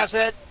Oh, count as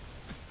it.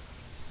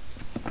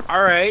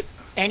 All right.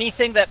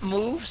 Anything that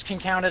moves can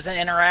count as an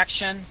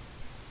interaction.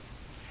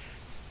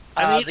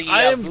 I mean, The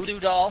I am- voodoo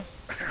doll.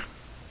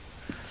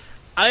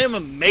 I am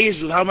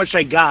amazed with how much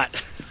I got.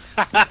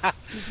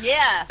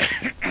 Yeah,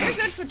 you're a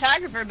good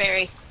photographer,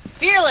 Barry.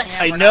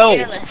 Fearless. I know.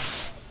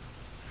 Fearless.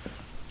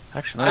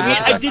 Actually, I let me mean,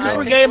 look I that didn't up.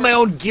 forget my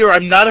own gear.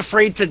 I'm not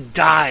afraid to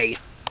die.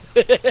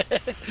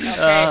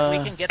 Okay,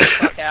 we can get the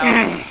fuck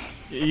out.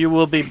 You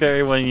will be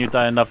Barry when you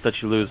die enough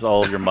that you lose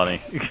all of your money.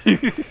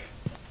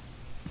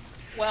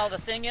 Well, the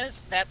thing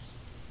is,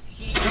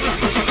 he's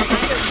kind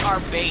of our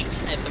bait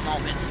at the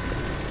moment.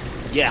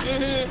 Yeah.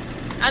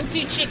 I'm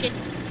too chicken.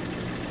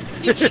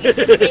 Too chicken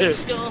for the big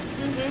stool.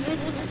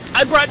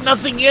 I brought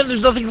nothing in.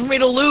 There's nothing for me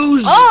to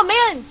lose.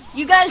 Oh man,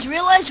 you guys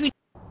realize we?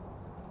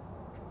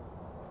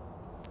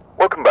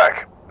 Welcome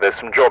back. There's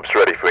some jobs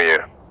ready for you.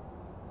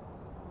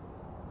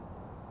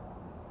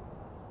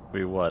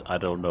 We what? I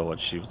don't know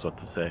what she was about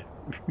to say.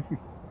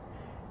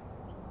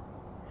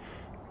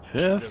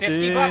 50.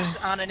 50 bucks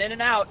on an in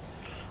and out.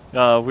 We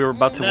were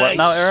about to what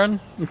now, Nice. Aaron?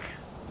 We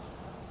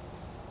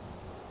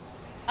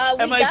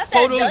And my got that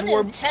photos done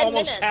were in 10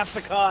 almost minutes. half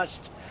the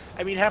cost.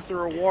 I mean, half the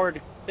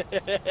reward.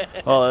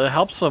 Well, it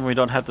helps when we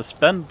don't have to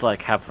spend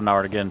like half an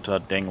hour to get into a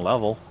dang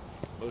level.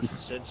 Motion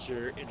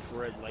sensor,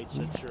 infrared light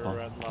sensor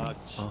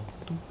unlocked.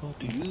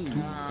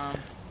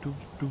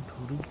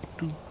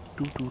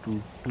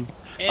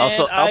 And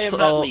Also- I am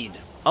not also- lead.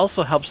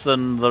 Also helps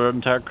then the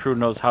entire crew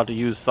knows how to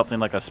use something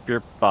like a spear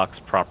box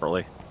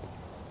properly.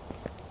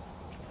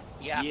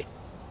 Yeah. Yeah.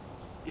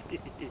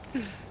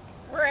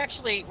 We're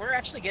actually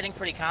getting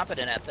pretty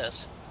competent at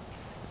this.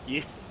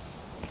 Yeah.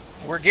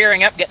 We're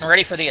gearing up, getting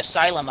ready for the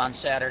asylum on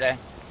Saturday.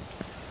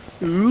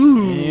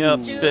 Ooh.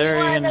 Yep, Do you Barry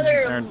want and another?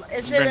 Aaron-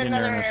 Is it Brendan and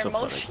Aaron are another so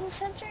funny. motion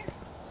sensor?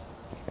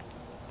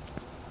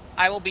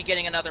 I will be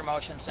getting another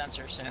motion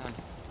sensor soon.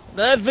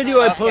 That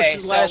video I Okay,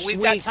 posted so last we've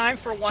week. got time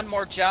for one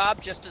more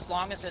job, just as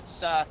long as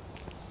it's,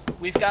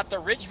 we've got the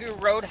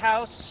Ridgeview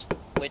Roadhouse,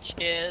 which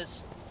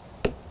is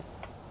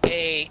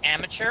a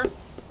amateur.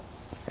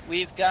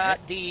 We've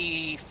got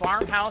the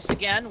farmhouse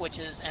again, which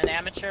is an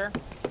amateur.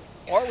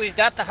 Or we've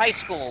got the high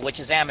school,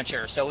 which is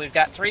amateur. So we've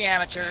got 3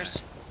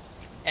 amateurs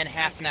and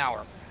half an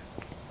hour.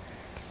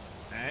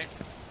 Alright.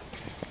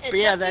 But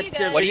yeah, up to that you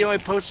guys. video I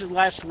posted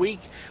last week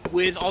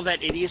with all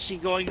that idiocy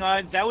going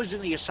on, that was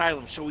in the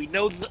asylum, so we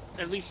know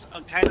at least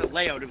a kind of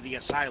layout of the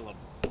asylum.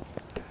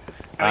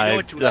 I know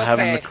it to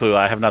haven't Okay. a clue.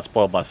 I have not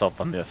spoiled myself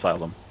on the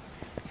asylum.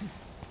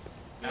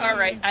 All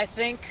right, I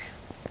think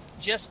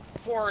just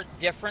for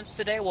difference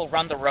today, we'll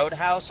run the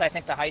Roadhouse. I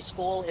think the high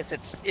school,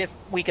 if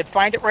we could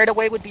find it right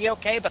away, would be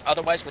okay, but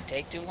otherwise would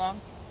take too long.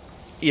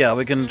 Yeah,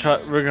 we can try.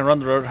 We're gonna run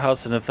the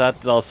Roadhouse, and if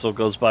that also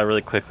goes by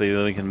really quickly,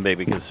 then we can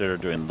maybe consider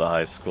doing the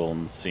high school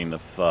and seeing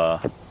if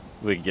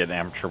we can get an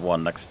amateur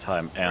one next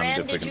time. And Rand,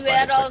 if we did can you find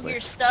add it all of quickly.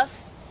 your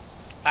stuff?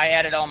 I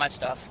added all my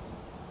stuff.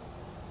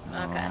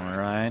 Okay. All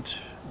right.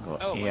 Go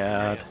Oh,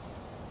 add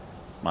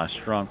my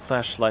strong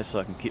flashlight so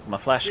I can keep my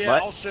flashlight. Yeah,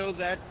 also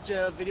that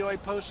video I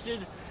posted,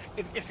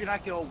 if you're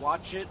not going to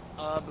watch it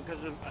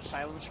because of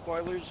Asylum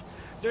spoilers,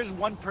 there's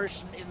one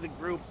person in the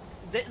group,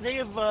 they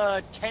have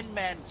a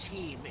 10-man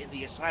team in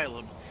the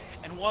Asylum,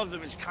 and one of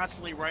them is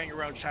constantly running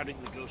around shouting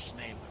the ghost's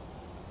name.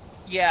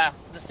 Yeah,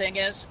 the thing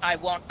is,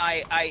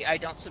 I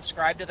don't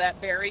subscribe to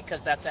that, Barry,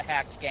 because that's a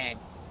hacked game.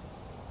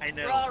 I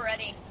know. We're all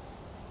ready.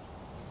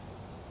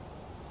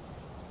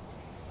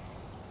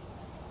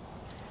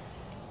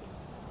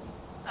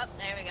 Oh,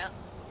 there we go.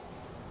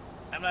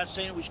 I'm not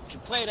saying we should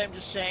play it, I'm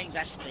just saying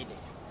that's what they did.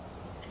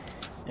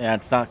 Yeah,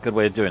 it's not a good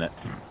way of doing it.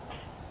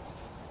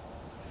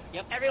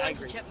 Yep, Everyone's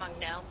I a agree. chipmunk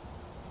now.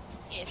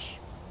 Ish.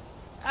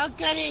 Oh,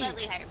 goody!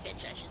 Slightly higher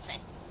pitch, I should say.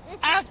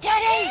 Oh,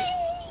 goody!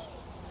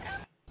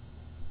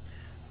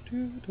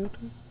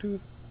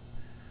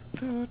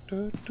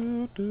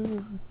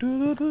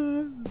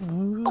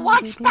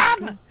 Watch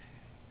them!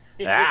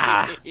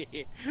 Ah!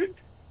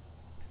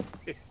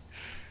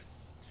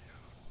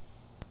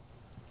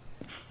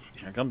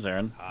 Here comes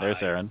Aaron.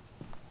 There's Aaron.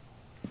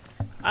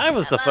 I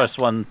was the first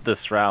one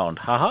this round.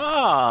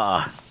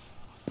 Haha!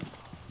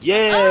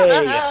 Yay!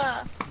 Oh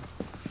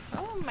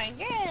my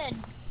god.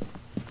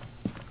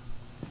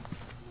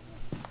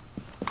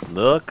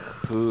 Look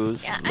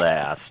who's Yeah,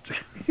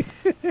 last.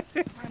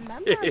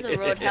 Remember the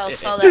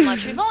Roadhouse all that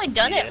much? We've only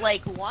done it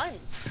like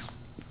once.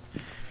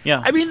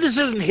 Yeah. I mean, this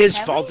isn't his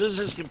Have fault, we? this is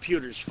his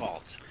computer's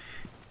fault.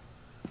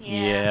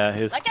 Yeah,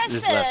 his Like I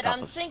his said, laptop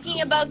I'm was thinking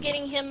screwed. about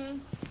getting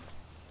him.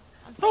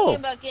 I'm thinking Oh,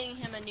 about getting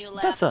him a new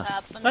That's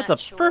laptop. a I'm that's not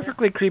a sure.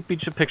 perfectly creepy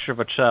picture of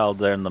a child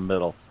there in the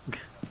middle.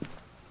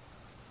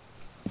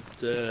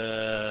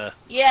 Yeah.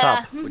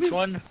 top. Which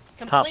one?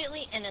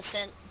 Completely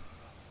innocent.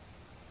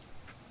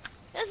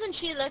 Doesn't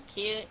she look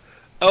cute?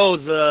 Oh,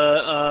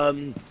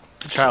 the,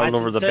 Child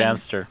over the thing?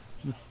 banister.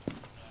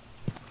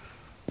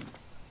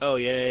 Oh,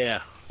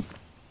 yeah.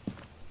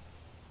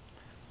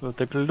 With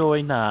the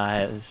glowing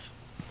eyes.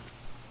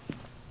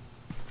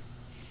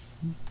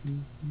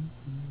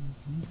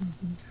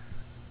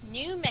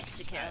 New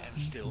Mexico. I'm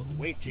still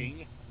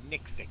awaiting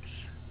Nick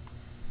Fix.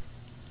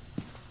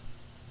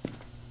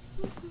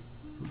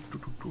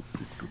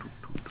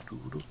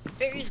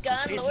 Barry's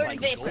gone, Tastes Lord like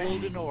Vapor.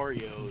 golden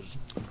Oreos.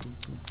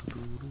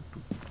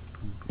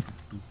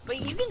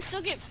 But you can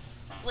still get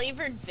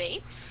flavored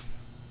vapes?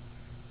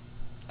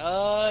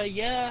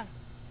 Yeah.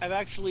 I've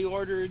actually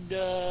ordered,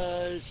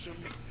 some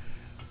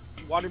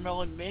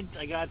watermelon mint.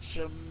 I got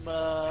some,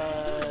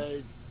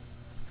 ice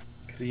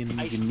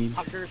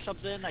pucker or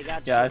something. I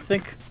got Yeah,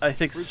 some... I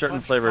think fruit certain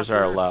punch flavors are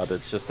pucker. allowed.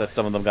 It's just that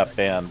some of them got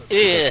banned Ugh.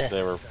 because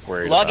they were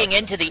worried Logging about.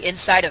 into the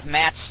inside of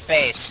Matt's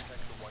face.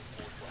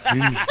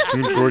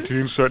 Seems right the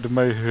inside of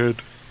my head.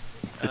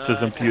 It's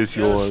as empty as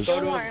yours.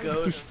 Photo of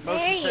ghost, There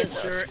motion you go,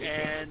 sensor, Squeak.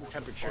 and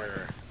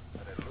temperature.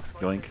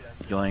 Yoink,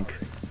 yoink.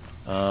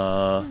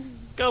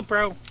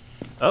 GoPro.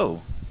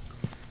 Oh.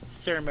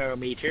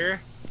 Thermometer.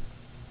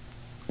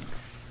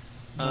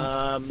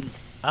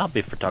 I'll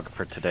be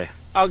photographer today.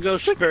 I'll go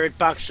Spirit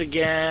Box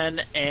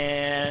again,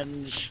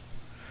 and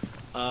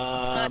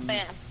Not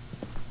bad.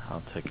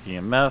 I'll take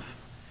EMF.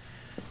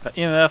 Got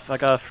EMF. I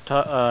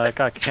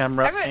got a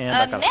camera, and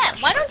I got.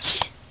 Matt, why don't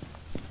you...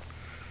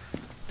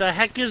 the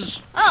heck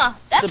is? Oh,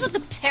 that's The what the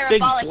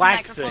parabolic black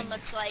microphone thing.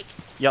 looks like.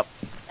 Yep.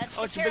 That's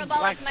Oh, the it's a big parabolic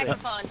black thing.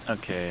 microphone.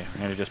 Okay,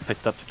 Randy just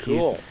picked up the keys.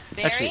 Cool.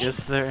 Actually, Barry? is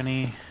there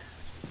any?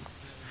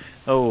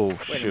 Oh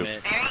Wait a shoot!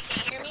 minute. Barry,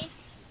 can you hear me?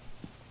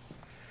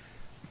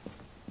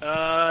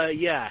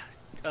 Yeah.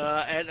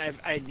 And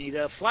I need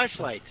a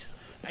flashlight.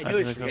 I knew I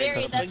I think I forget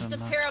Barry, got something. that's the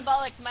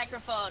parabolic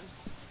microphone.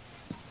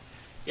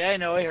 Yeah, I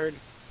know. I heard.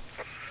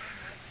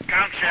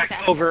 Count check.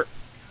 Okay. Over.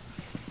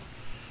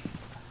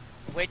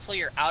 Wait till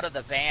you're out of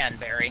the van,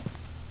 Barry.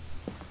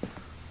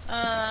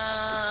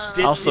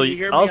 Did, Also- did you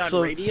hear me also-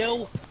 on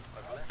radio?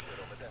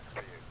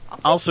 I'll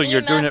take Also,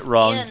 you're doing it EMF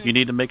wrong. in. You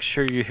need to make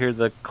sure you hear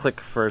the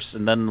click first,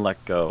 and then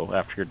let go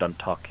after you're done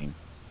talking.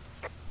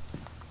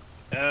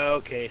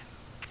 Okay.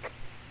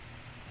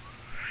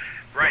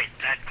 Right,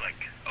 that click.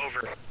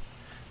 Over.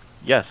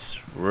 Yes,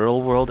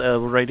 real world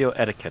radio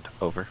etiquette.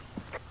 Over.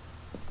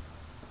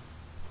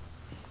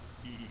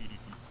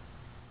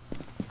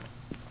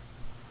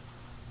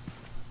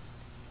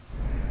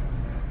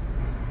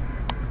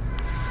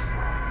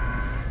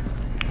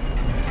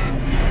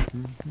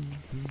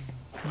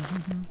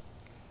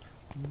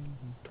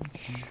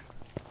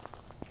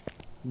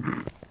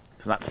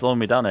 It's not slowing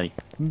me down any.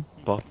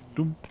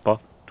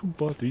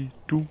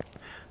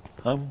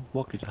 I'm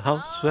walking to the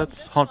house that's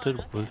this haunted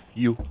one, okay. with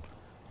you.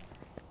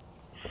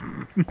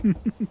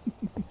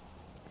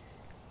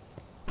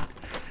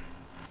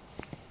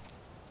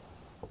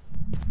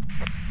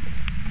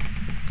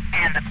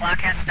 And the clock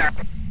has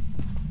started.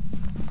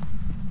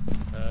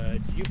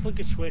 Did you flick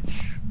a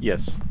switch?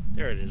 Yes.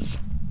 There it is.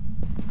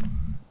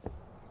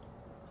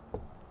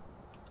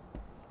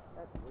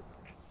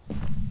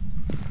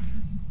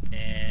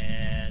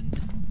 And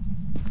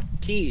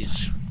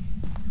keys.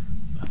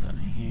 Nothing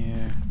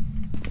here.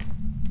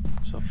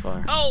 So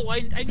far. Oh,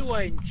 I knew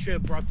I should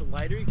have brought the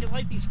lighter. You can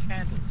light these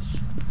candles.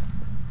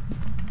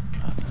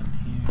 Nothing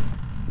here.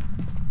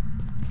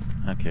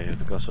 Okay, if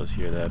the ghost was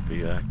here, that'd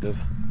be active.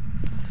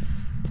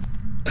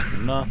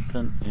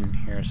 Nothing in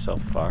here so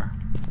far.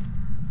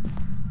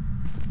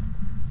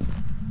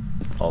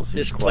 All seems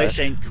This quiet. place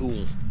ain't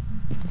cool.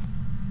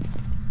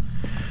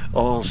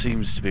 All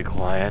seems to be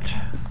quiet.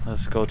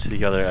 Let's go to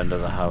the other end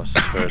of the house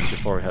first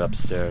before we head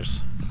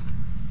upstairs.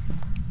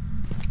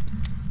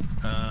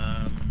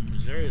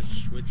 Is there a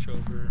switch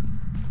over?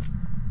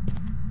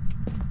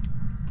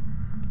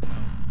 No,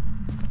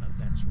 not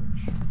that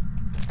switch.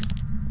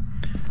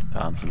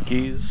 Found some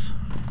keys.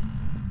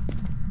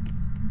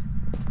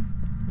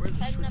 Where's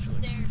the Heading switch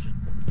upstairs.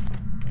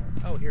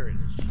 location? Oh, here it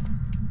is.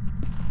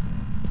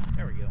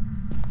 There we go.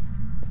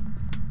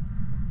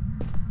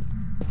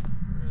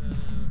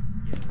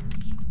 Yeah, there is.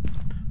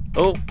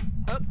 Oh!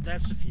 Oh,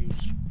 that's the fuse.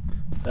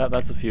 Yeah,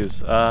 that's a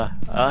fuse.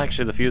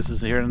 Actually, the fuse is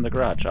here in the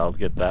garage. I'll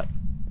get that.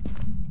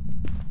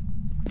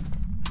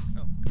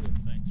 Oh, cool,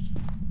 thanks.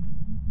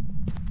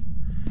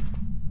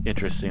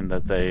 Interesting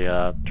that they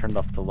turned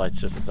off the lights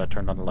just as I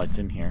turned on the lights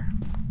in here.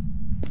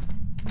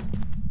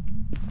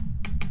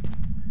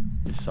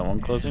 Is someone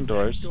closing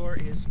doors? That door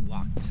is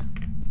locked.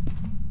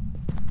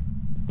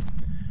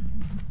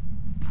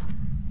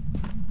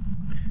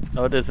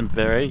 No, it isn't,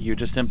 Barry. You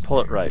just didn't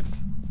pull it right.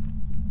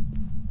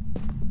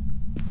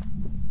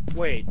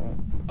 Wait.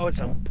 Oh, it's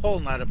a pull,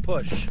 not a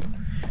push.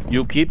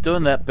 You keep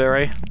doing that,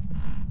 Barry.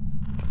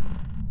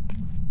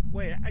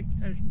 Wait,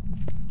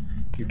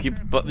 You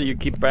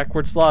keep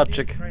backwards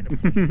logic.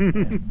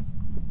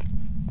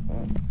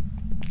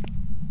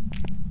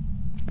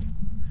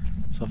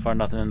 So far,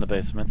 nothing in the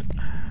basement.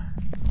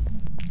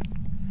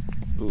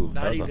 Ooh, Not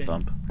that was even a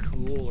thump.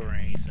 cool or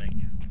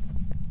anything.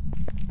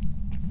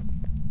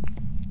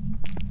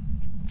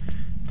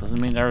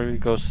 Doesn't mean every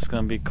ghost is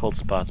gonna be cold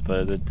spots,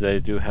 but they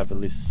do have at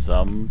least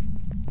some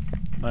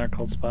minor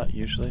cold spot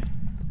usually.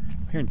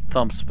 I'm hearing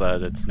thumps,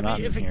 but it's not I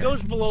mean, if in it here.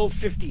 goes below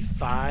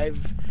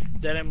 55,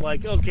 then I'm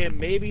like, okay,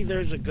 maybe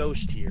there's a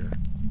ghost here.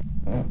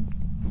 I'm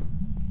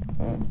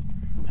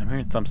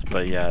hearing thumps,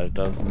 but yeah, it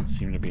doesn't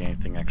seem to be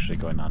anything actually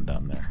going on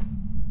down there.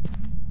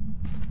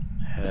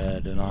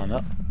 Heading on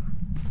up.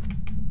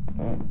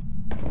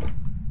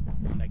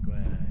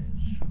 Likewise.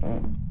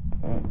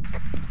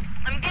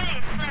 I'm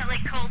getting slightly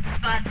cold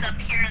spots up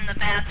here in the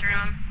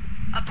bathroom.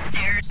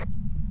 Upstairs.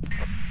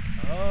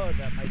 Oh,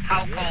 that might be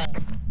How it.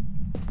 cold?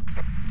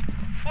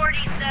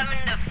 47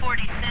 to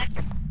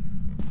 46.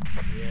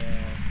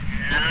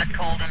 Yeah. Not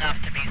cold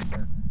enough to be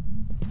certain.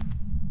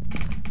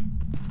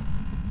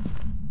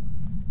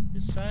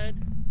 This side?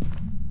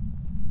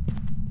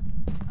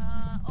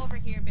 Over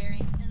here,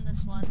 Barry, in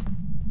this one.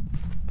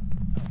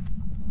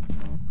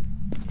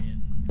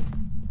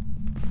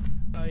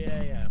 Oh,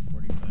 yeah,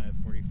 45,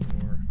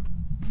 44.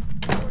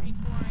 44,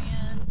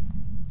 yeah.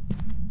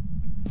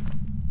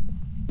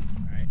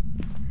 Alright.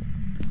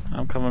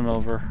 I'm coming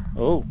over.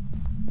 Oh,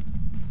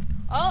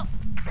 Oh!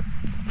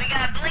 We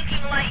got a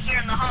blinking light here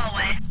in the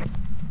hallway.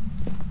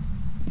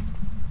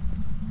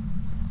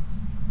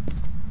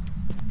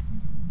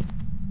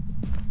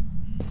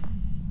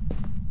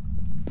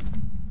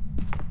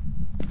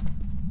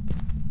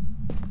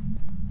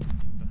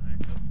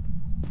 Behind. Oh.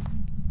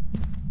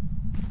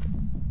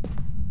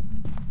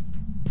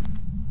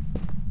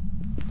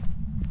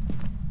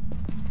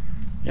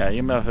 yeah,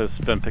 EMF has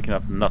been picking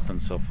up nothing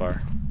so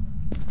far.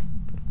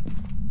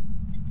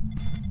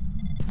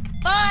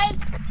 5! 5!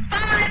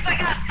 I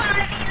got 5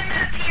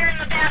 EMF here in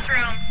the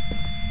bathroom.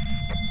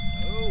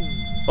 Oh.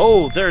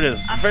 Oh, there it is.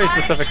 Very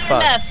specific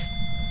spot. EMF.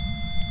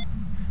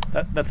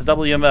 That's a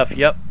double EMF,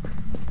 yep.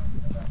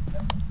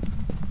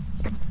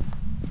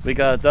 We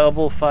got a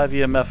double 5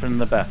 EMF in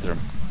the bathroom.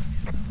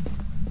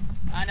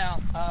 I know.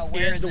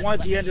 Where And is the it? one at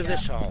Let the me, end of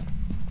this hall.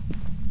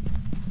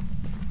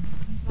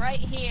 Right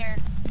here.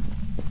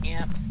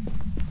 Yep.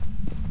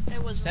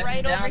 It was Setting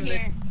right down over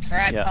here. the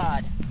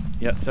tripod.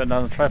 Yep, setting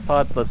on the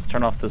tripod. Let's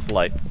turn off this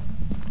light.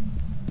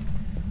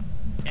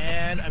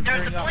 And I'm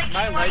There's a turning off blinking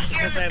my light light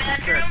here in because I the have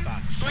a spirit bedroom.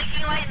 box.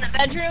 Blinking light in the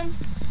bedroom. Bedroom?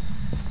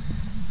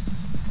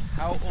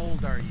 How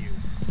old are you?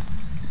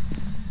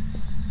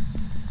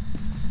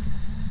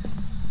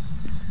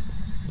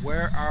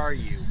 Where are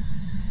you?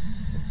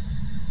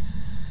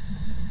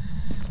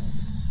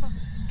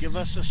 Give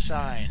us a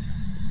sign.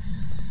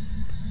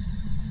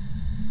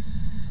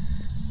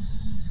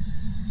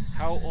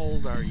 How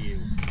old are you?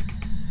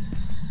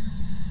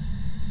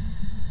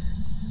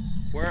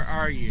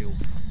 are you?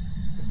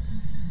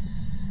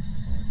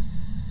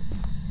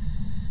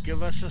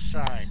 Give us a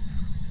sign.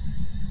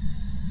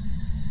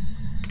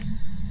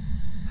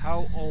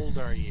 How old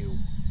are you?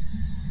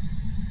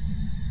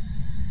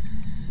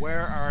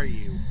 Where are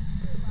you?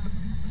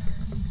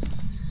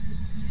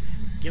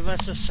 Give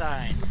us a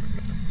sign.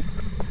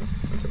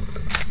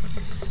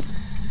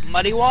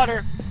 Muddy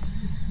water.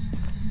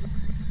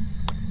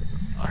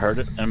 I heard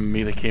it and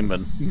immediately came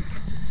in.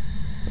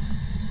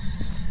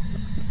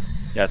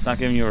 Yeah, it's not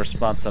giving you a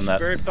response on that.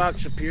 Spirit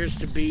box appears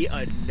to be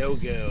a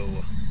no-go.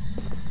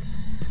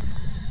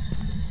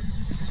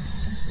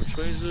 Which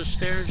way is the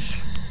stairs?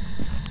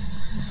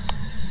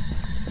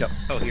 Yep.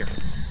 Oh, here.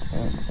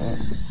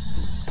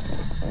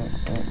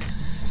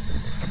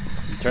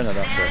 Turn that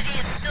off there. Sanity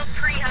is still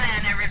pretty high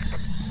on every.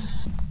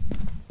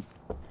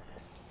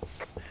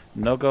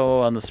 No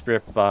go on the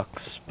spirit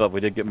box, but we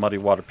did get muddy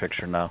water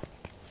picture now.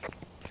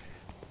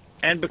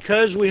 And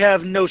because we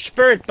have no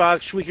spirit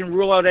box, we can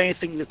rule out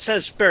anything that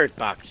says spirit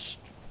box.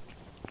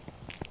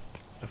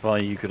 If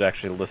only you could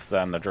actually list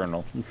that in the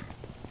journal.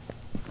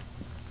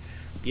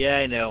 Yeah,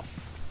 I know.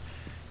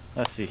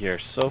 Let's see here.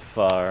 So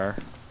far,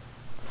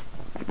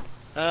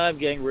 I'm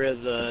getting rid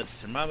of the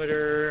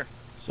thermometer.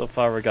 we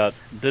got.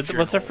 Was there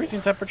Journal.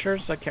 freezing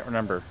temperatures? I can't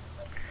remember.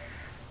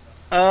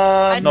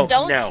 I no,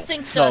 don't no.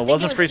 think so. No, I it think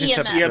wasn't it was freezing EMF.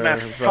 temperature. EMF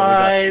but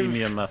 5. We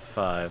got EMF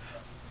 5.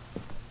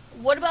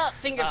 What about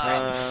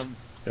fingerprints?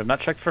 We have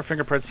not checked for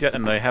fingerprints yet,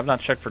 and I have not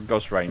checked for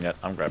ghost writing yet.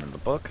 I'm grabbing the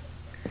book.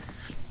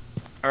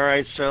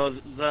 Alright, so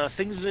the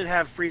things that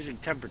have freezing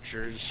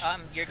temperatures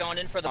You're going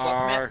in for the book,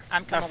 are... Mitt?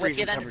 I'm coming not with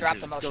you freezing then to drop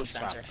the temperatures,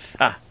 motion ghost sensor.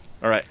 box.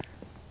 Alright.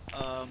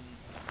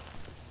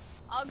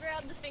 I'll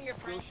grab the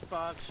fingerprint. Ghost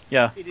box.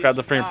 Yeah, It grab is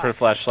the fingerprint not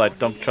flashlight.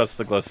 Don't Tony trust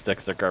the glow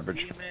sticks, they're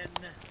garbage. Demon in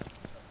there.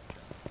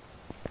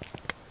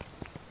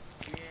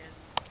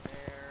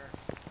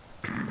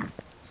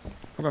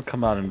 We're gonna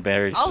come out and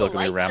Barry's Oh, still the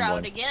gonna be lights are out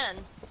rambling. again.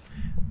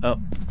 Oh.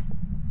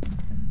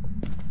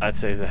 I'd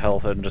say the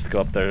hell and just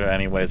go up there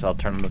anyways. I'll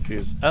turn on the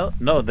fuse. Oh,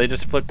 no, they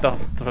just flicked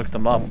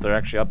them off. They're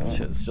actually up,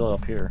 still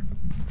up here.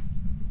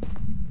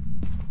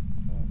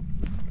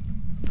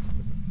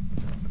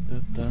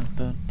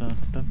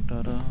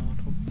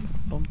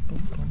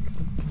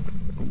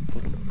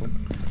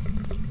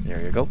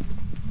 There you go.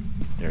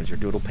 There's your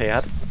doodle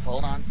pad.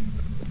 Hold on.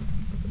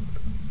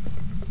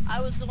 I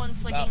was the one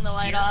flicking the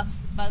light here. off,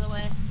 by the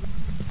way.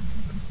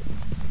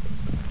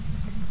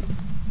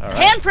 Alright.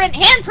 Handprint!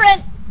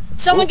 Handprint!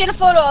 Someone get a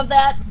photo of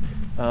that.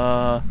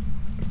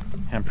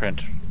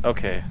 Handprint.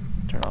 Okay.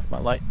 Turn off my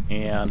light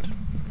and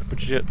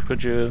could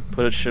you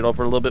put it shit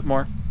over a little bit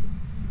more?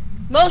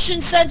 Motion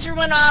sensor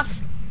went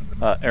off.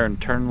 Aaron,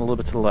 turn a little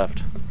bit to the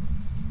left.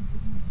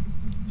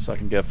 So I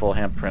can get a full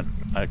handprint.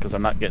 Because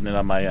I'm not getting it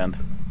on my end.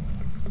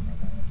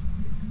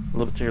 A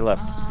little bit to your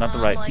left, not the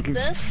right. Like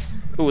this?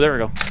 Ooh, there we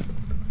go.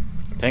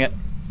 Dang it.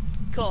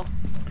 Cool.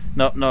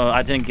 No,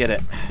 I didn't get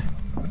it.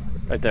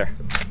 Right there.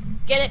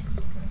 Get it?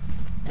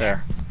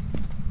 There.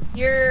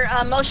 Your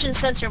motion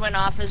sensor went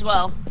off as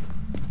well.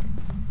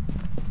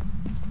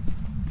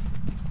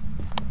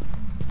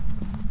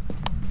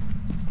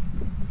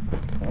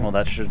 Well,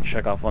 that should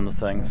check off one of the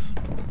things.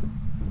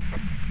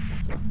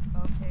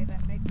 Okay,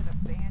 that makes it a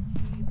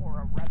banshee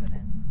or a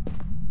revenant.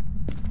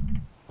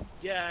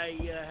 Yeah, I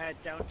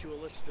had down to a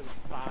list of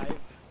 5.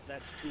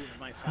 That's 2 of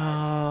my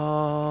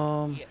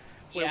 5. Yeah,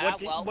 Wait,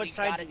 what we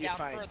side got did it you down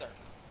find? further.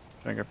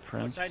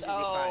 Fingerprints. What side did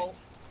you find? So,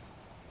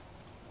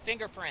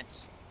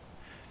 fingerprints.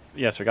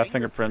 Yes, we got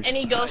fingerprints.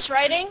 Any ghost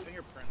writing?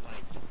 Fingerprint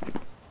light.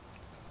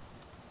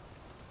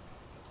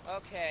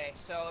 Okay,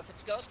 so if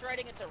it's ghost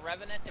writing, it's a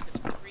revenant. If it's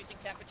freezing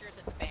temperatures,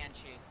 it's a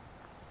banshee.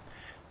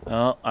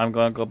 Oh, I'm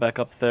going to go back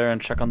up there and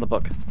check on the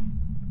book.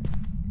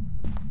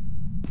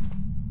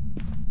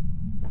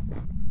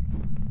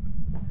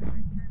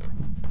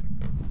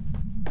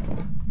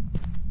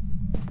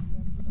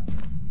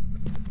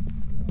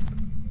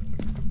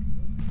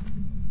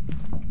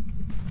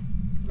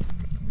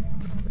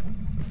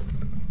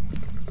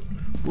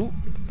 Ooh.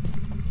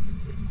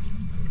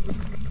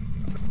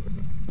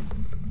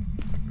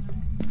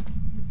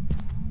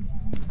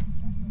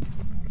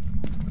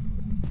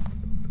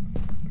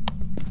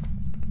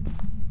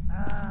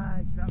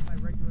 I dropped my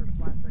regular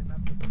flashlight,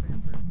 not the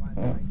fingerprint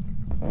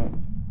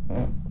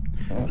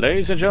flashlight.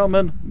 Ladies and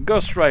gentlemen,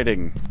 ghost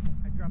writing.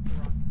 I dropped the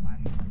wrong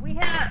flashlight. We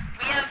have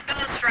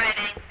ghost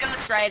writing.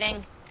 Ghost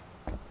Writing.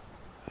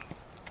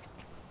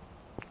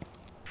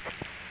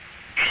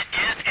 It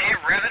is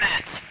a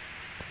revenant.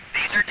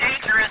 These are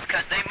dangerous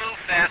because they move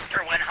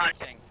faster when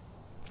hunting.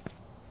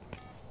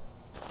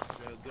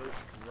 So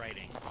ghost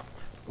writing.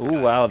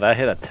 Ooh, wow, that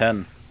hit a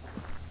 10.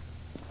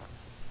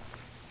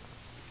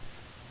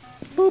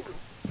 Boop.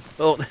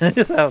 Oh,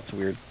 that's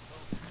weird.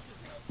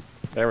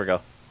 There we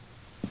go.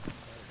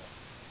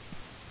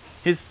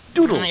 His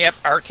doodles. Yep,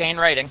 arcane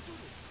writing.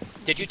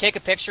 Did you take a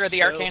picture of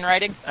the arcane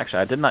writing?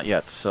 Actually, I did not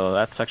yet, so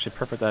that's actually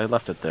perfect that I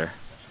left it there.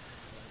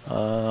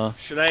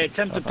 Should I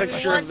attempt a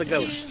picture of the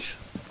ghost?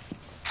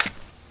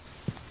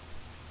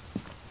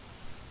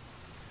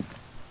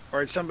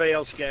 Or did somebody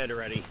else get it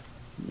already?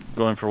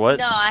 Going for what?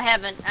 No, I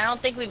haven't. I don't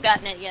think we've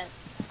gotten it yet.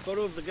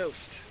 Photo of the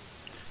ghost.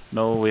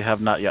 No, we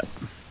have not yet.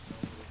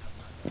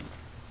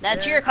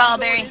 That's Yeah, your call, I'm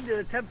going Barry. in to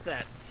attempt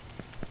that.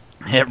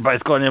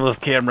 Everybody's going in with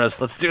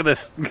cameras. Let's do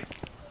this.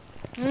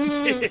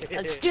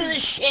 Let's do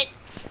this shit.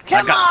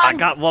 Come I on!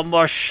 got one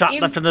more shot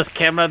If- left in this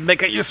camera and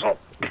make it useful.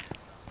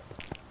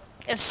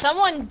 If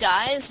someone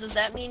dies, does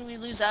that mean we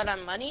lose out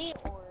on money?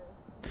 Or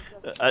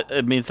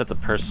It means that the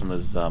person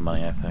loses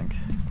money, I think.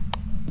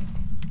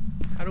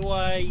 How do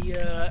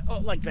I, oh,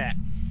 like that.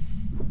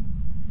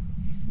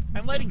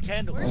 I'm lighting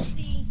candles. where's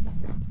the...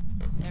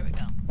 There we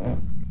go.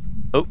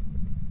 Oh,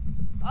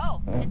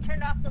 Oh, it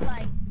turned off the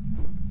light.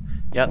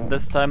 yeah,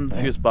 this time the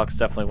fuse box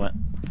definitely went.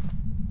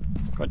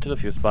 Going to the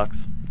fuse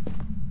box.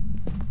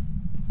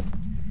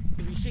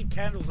 If you see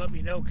candles, let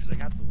me know, because I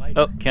got the light.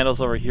 Oh, candle's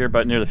over here,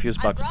 but near the fuse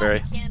box, I brought Barry.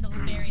 a candle,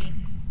 Barry.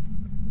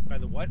 By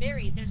the what?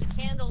 Barry, there's a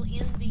candle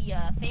in the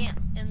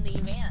in the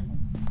van.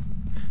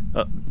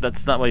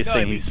 That's not what he's No, I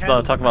saying. mean He's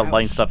candles talking in the about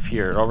lighting house. stuff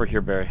here. Over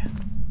here, Barry.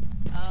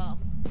 Oh.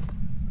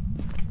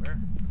 Where?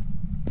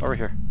 Over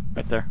here.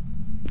 Right there.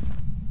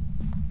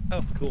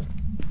 Oh, cool.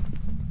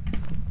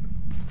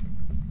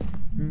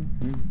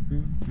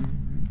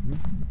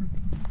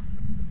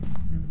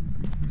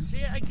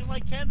 See, I can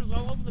light candles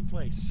all over the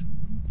place.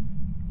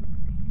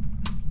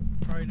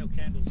 Probably no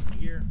candles in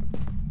here.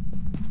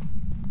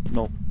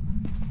 Nope.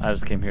 I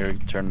just came here to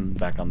turn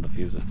back on the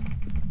fuse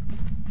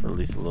for at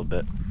least a little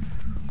bit.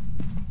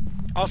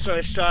 Also,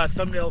 I saw a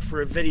thumbnail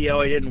for a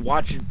video. I didn't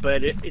watch it,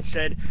 but it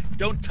said,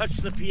 "Don't touch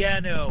the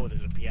piano."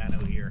 There's a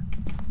piano here.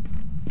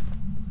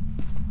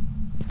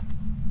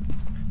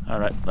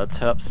 Alright, let's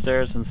head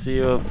upstairs and see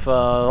if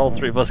all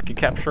three of us can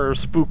capture a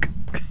spook.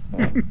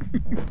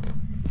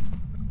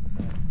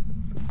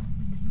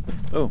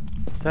 Oh,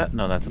 what's that?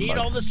 No, that's a Need mug.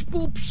 all the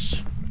spoops.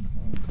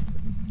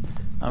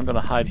 I'm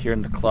gonna hide here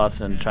in the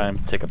closet and try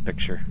and take a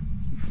picture.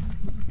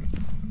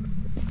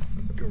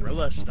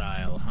 Gorilla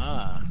style,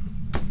 huh?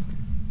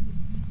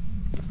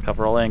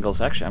 Cover all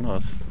angles. Actually, I'm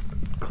gonna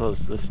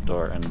close this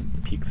door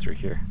and peek through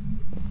here.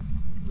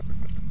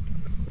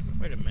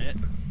 Wait a minute.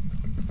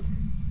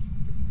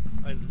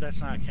 That's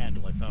not a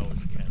candle. I thought it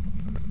was a candle.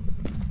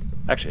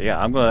 Actually, yeah,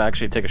 I'm gonna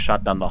actually take a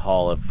shot down the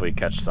hall if we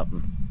catch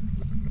something.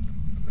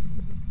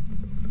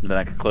 And then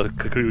I can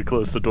quickly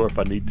close the door if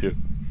I need to.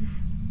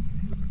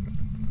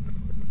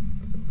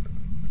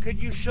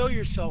 Could you show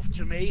yourself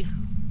to me?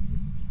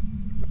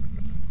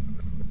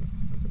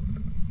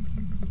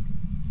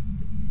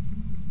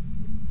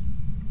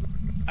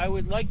 I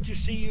would like to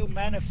see you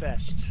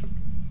manifest.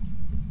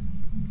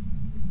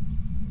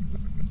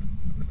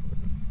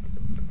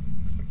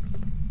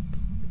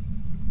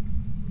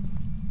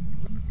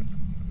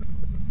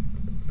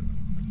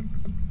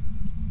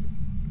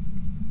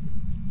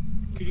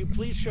 Could you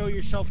please show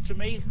yourself to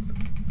me?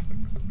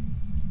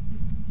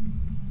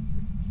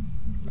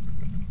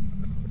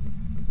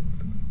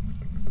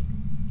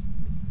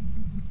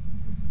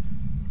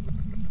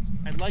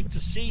 I'd like to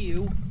see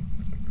you.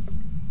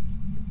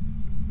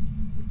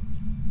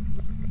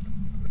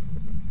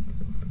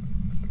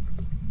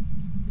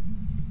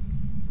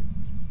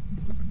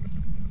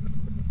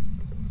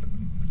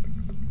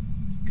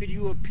 Could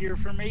you appear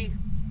for me?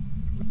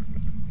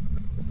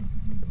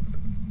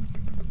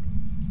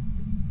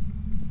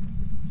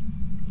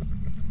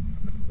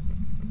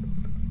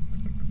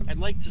 I'd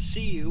like to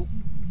see you.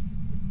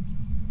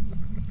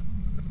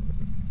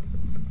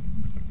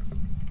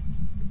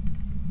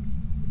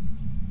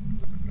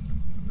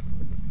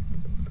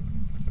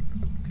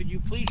 Could you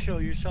please show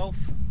yourself?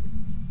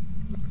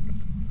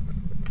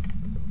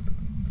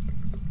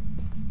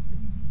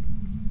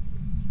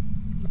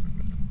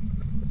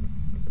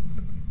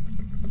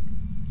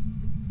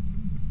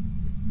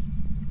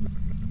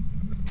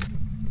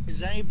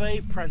 Is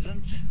anybody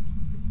present?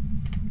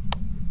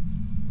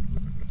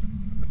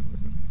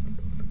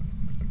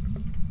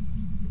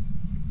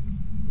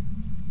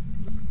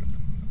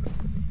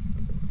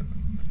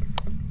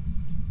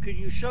 Could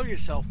you show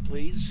yourself,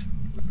 please?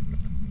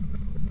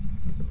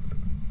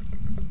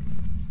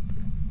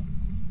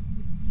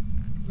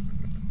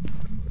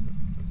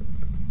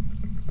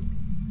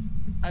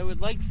 I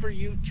would like for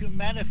you to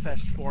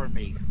manifest for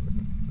me.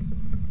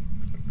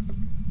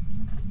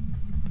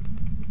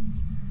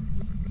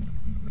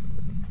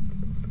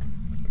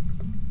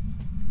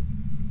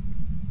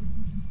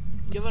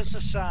 Give us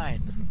a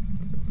sign.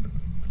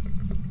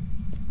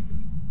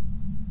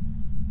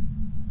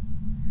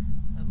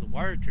 Oh, the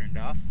wire turned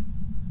off.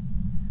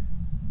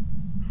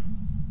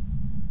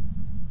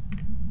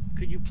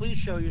 Could you please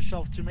show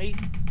yourself to me?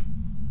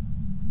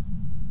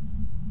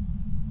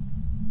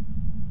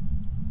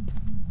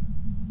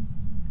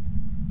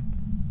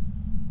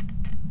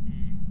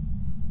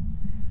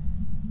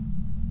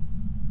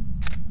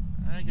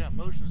 I got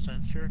motion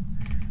sensor.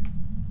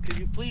 Could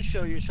you please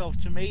show yourself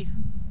to me?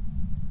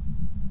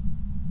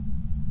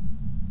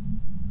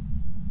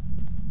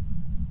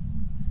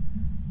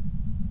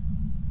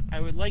 I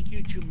would like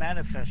you to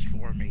manifest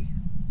for me.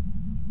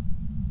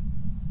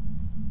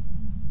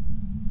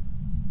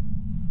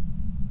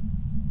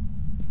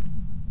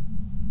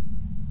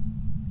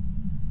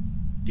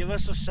 Give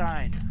us a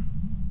sign.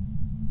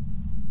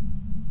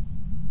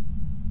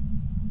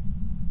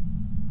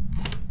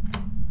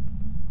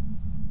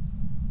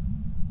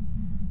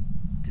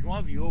 Did one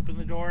of you open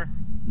the door?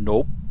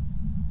 Nope.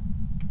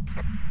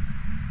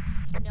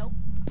 Nope.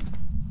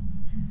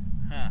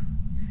 Huh.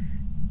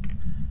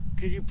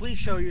 Could you please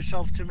show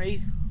yourself to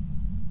me?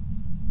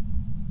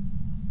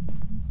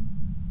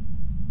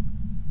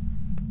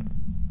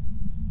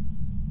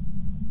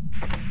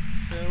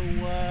 So,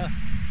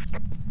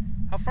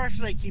 how far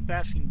should I keep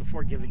asking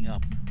before giving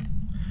up?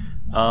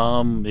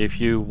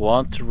 If you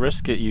want to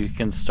risk it, you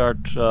can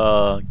start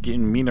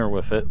getting meaner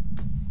with it.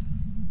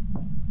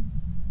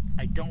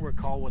 I don't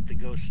recall what the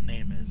ghost's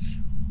name is.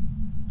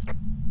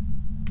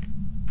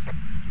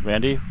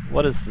 Randy,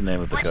 what is the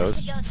name of the What ghost?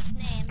 is the ghost's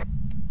name?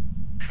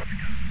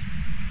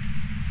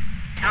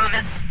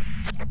 Thomas.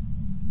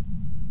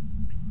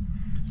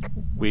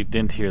 We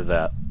didn't hear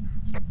that.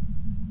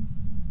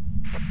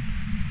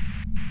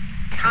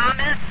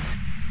 Thomas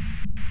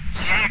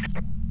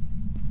Jackson.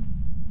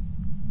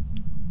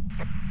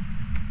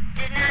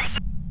 Did not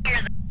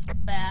hear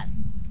that.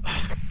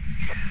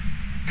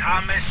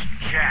 Thomas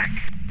Jack.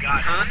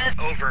 Got Thomas. it.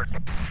 Over.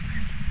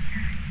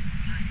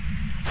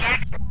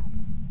 Jack.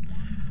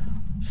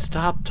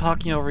 Stop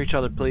talking over each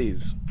other,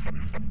 please.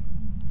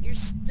 You're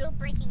still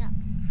breaking up.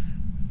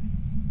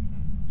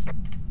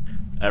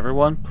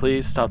 Everyone,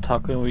 please stop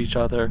talking over each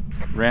other.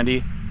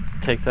 Randy,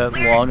 take that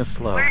long and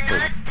slow, We're please.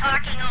 not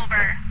talking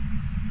over.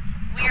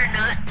 We're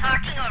not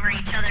talking over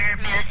each other,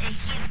 Matt.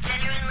 He's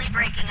genuinely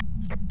breaking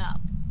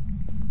up.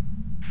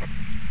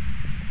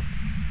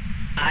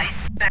 I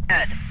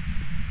said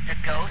the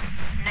ghost's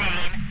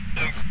name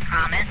is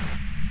Thomas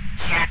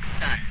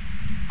Jackson.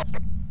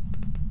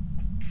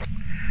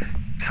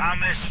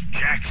 Thomas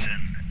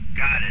Jackson.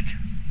 Got it.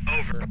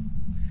 Over.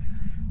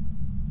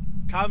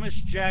 Thomas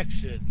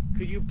Jackson,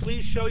 could you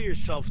please show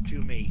yourself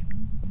to me?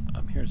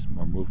 I'm hearing some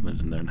more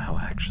movement in there now,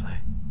 actually.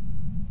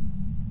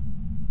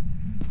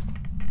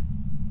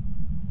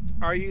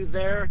 Are you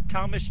there,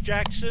 Thomas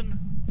Jackson?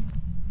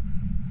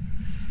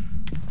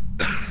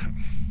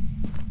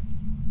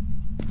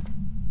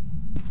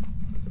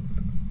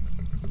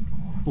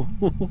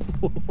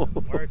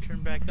 Wire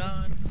turn back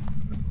on.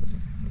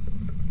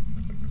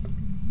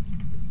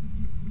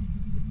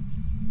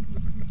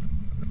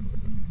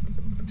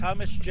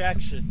 Thomas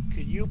Jackson,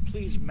 could you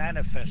please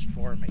manifest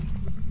for me?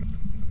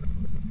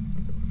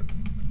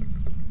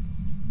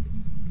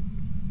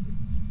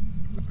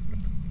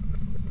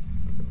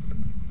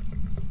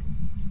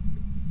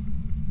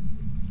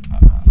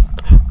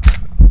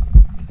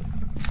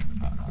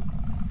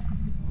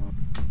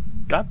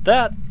 Got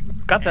that.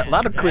 Got that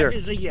loud and clear. That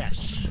is a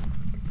yes.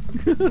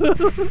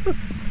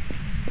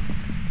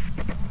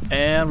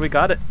 And we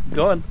got it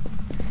going.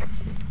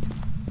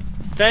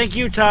 Thank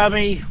you,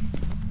 Tommy.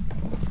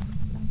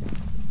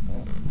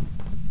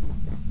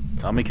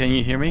 Tommy, can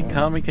you hear me?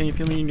 Tommy, can you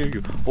feel me?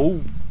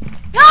 Oh.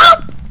 No!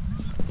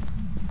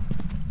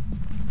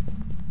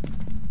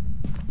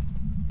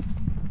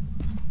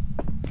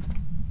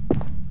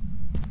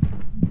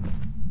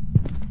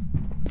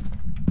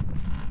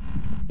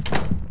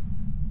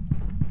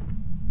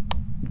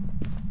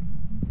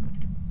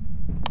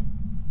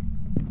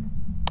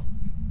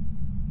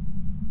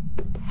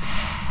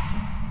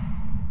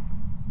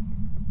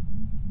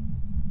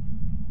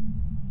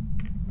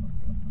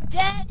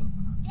 Dead!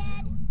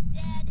 Dead!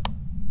 Dead!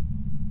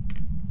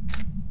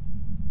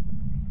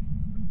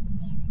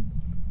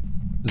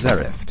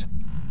 Zerift.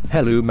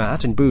 Hello,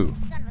 Matt and Boo.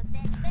 Son of a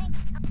bitch, thanks.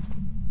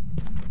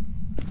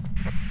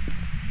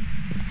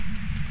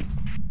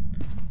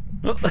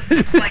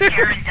 Looks like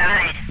Aaron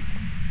died.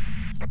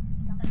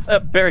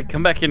 Barry,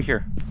 come back in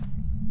here.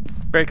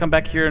 Barry, come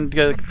back here and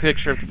get a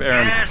picture of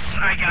Aaron. Yes,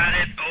 I got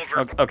it.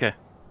 Over. Okay.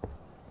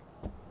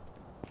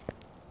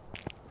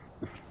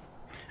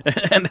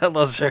 And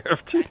hello,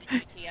 Sheriff.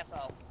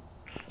 TFO.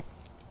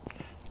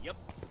 Yep.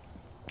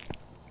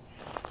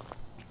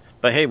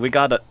 But hey, we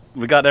got it.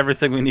 We got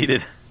everything we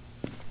needed.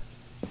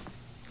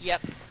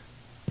 Yep.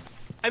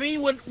 I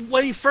mean,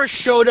 when he first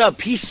showed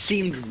up, he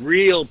seemed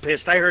real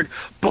pissed. I heard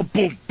boom,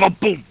 boom, boom,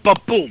 boom, boom,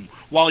 boom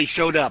while he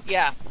showed up.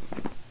 Yeah.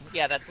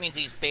 Yeah, that means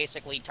he's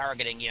basically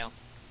targeting you.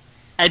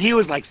 And he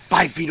was like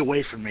 5 feet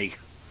away from me.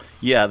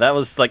 Yeah, that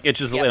was like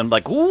inches away. I'm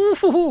like,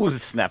 ooh,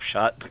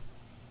 snapshot.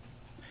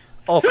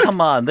 Oh, come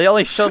on. They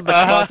only showed the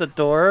closet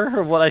door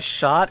or what I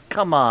shot?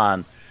 Come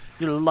on.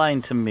 You're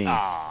lying to me.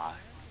 Aw.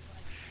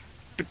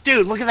 But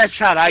dude, look at that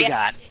shot I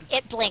got.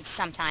 It blinks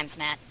sometimes,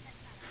 Matt.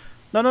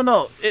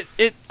 No.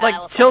 It like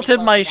well, tilted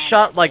somebody my close the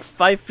shot bandit, like please.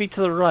 5 feet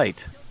to the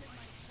right.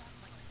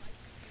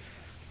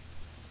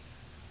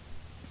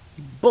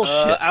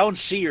 Bullshit. I don't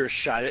see your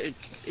shot.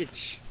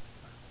 It's...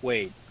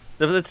 Wait.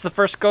 It's the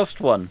first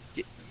ghost one.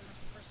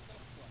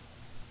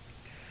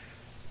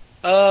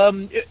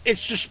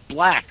 It's just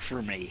black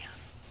for me.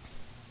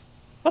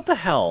 What the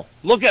hell?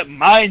 Look at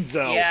mine,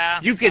 though.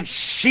 Yeah. You can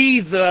see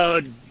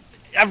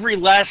every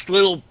last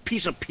little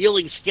piece of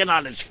peeling skin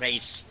on his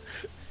face.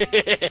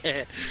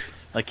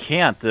 I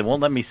can't. They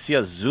won't let me see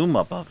a zoom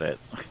up of it.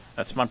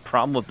 That's my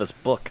problem with this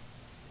book.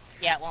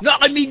 Yeah, it won't No,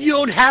 let I me mean, see you it.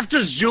 don't have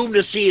to zoom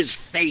to see his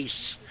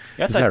face.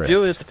 Yes, I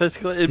do. It's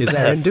basically... Is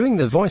Aaron doing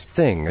the voice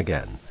thing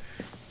again?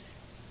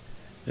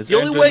 The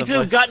only way I could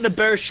have gotten a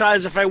better shot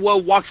is if I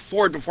walked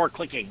forward before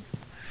clicking.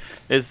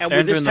 Is And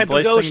Aaron with this doing the type of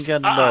voice ghost, thing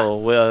again?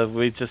 No,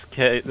 we just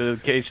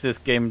Cage this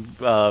game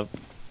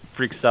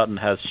freaks out and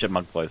has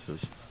chipmunk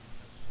voices.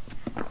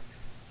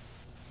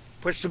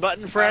 Push the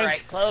button, Frank.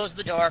 Alright, close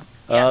the door.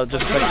 Yes,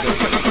 Just close the make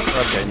button.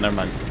 this. Okay, never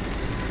mind.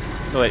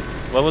 Oh, wait,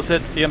 what was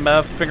it?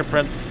 EMF,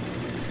 fingerprints.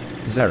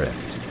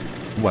 Zerift.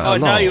 Well, Oh,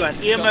 now lol. you ask.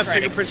 EMF, Ghost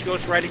writing. fingerprints,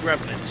 ghost writing,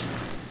 revenant.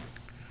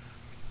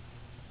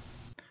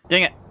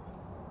 Dang it.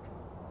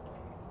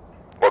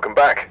 Welcome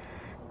back.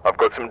 I've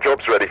got some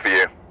jobs ready for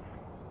you.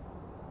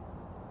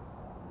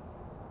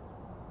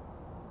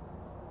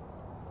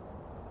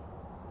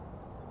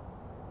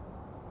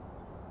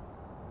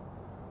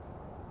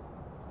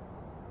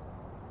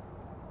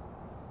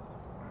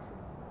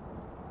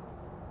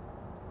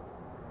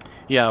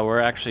 Yeah, we're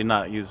actually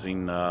not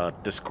using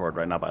Discord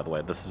right now, by the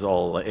way. This is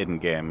all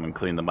in-game,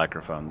 including the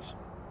microphones.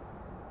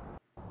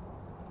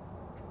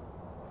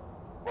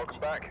 Welcome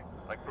back.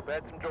 I've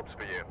prepared some jobs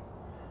for you.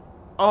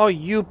 Oh,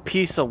 you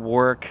piece of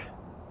work.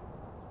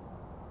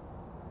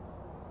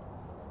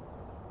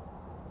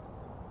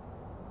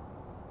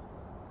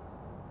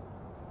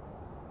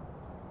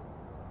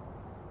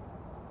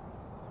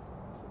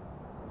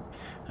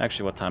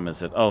 Actually, what time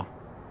is it? Oh.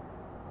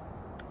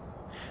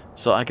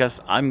 So I guess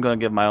I'm going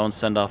to give my own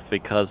send-off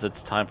because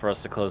it's time for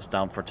us to close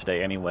down for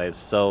today anyways.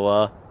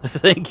 So,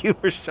 thank you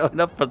for showing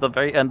up for the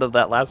very end of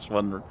that last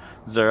one,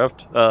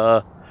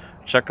 Zerift.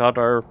 Check out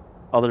our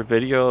other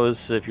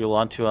videos if you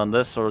want to on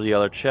this or the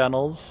other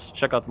channels.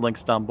 Check out the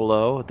links down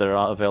below. They're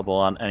available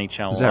on any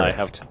channel where I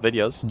have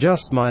videos.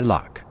 Just my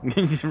luck.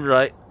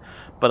 Right.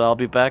 But I'll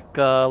be back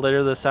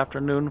later this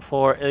afternoon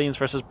for Aliens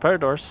vs.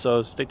 Predators,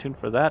 so stay tuned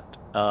for that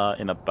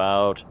in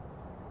about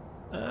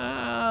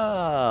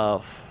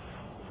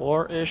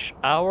 4-ish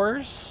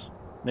hours,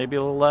 maybe a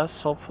little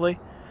less, hopefully.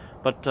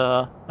 But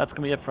that's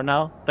gonna be it for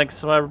now.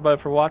 Thanks to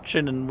everybody for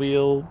watching, and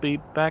we'll be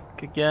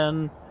back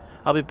again.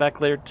 I'll be back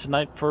later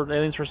tonight for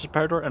Aliens vs.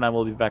 Predator, and I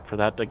will be back for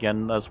that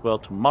again as well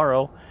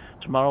tomorrow.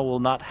 Tomorrow we'll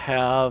not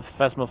have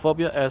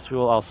Phasmophobia, as we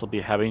will also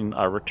be having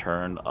a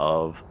return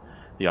of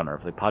the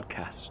Unearthly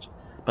podcast.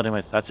 But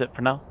anyways, that's it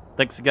for now.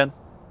 Thanks again.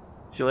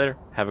 See you later.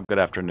 Have a good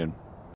afternoon.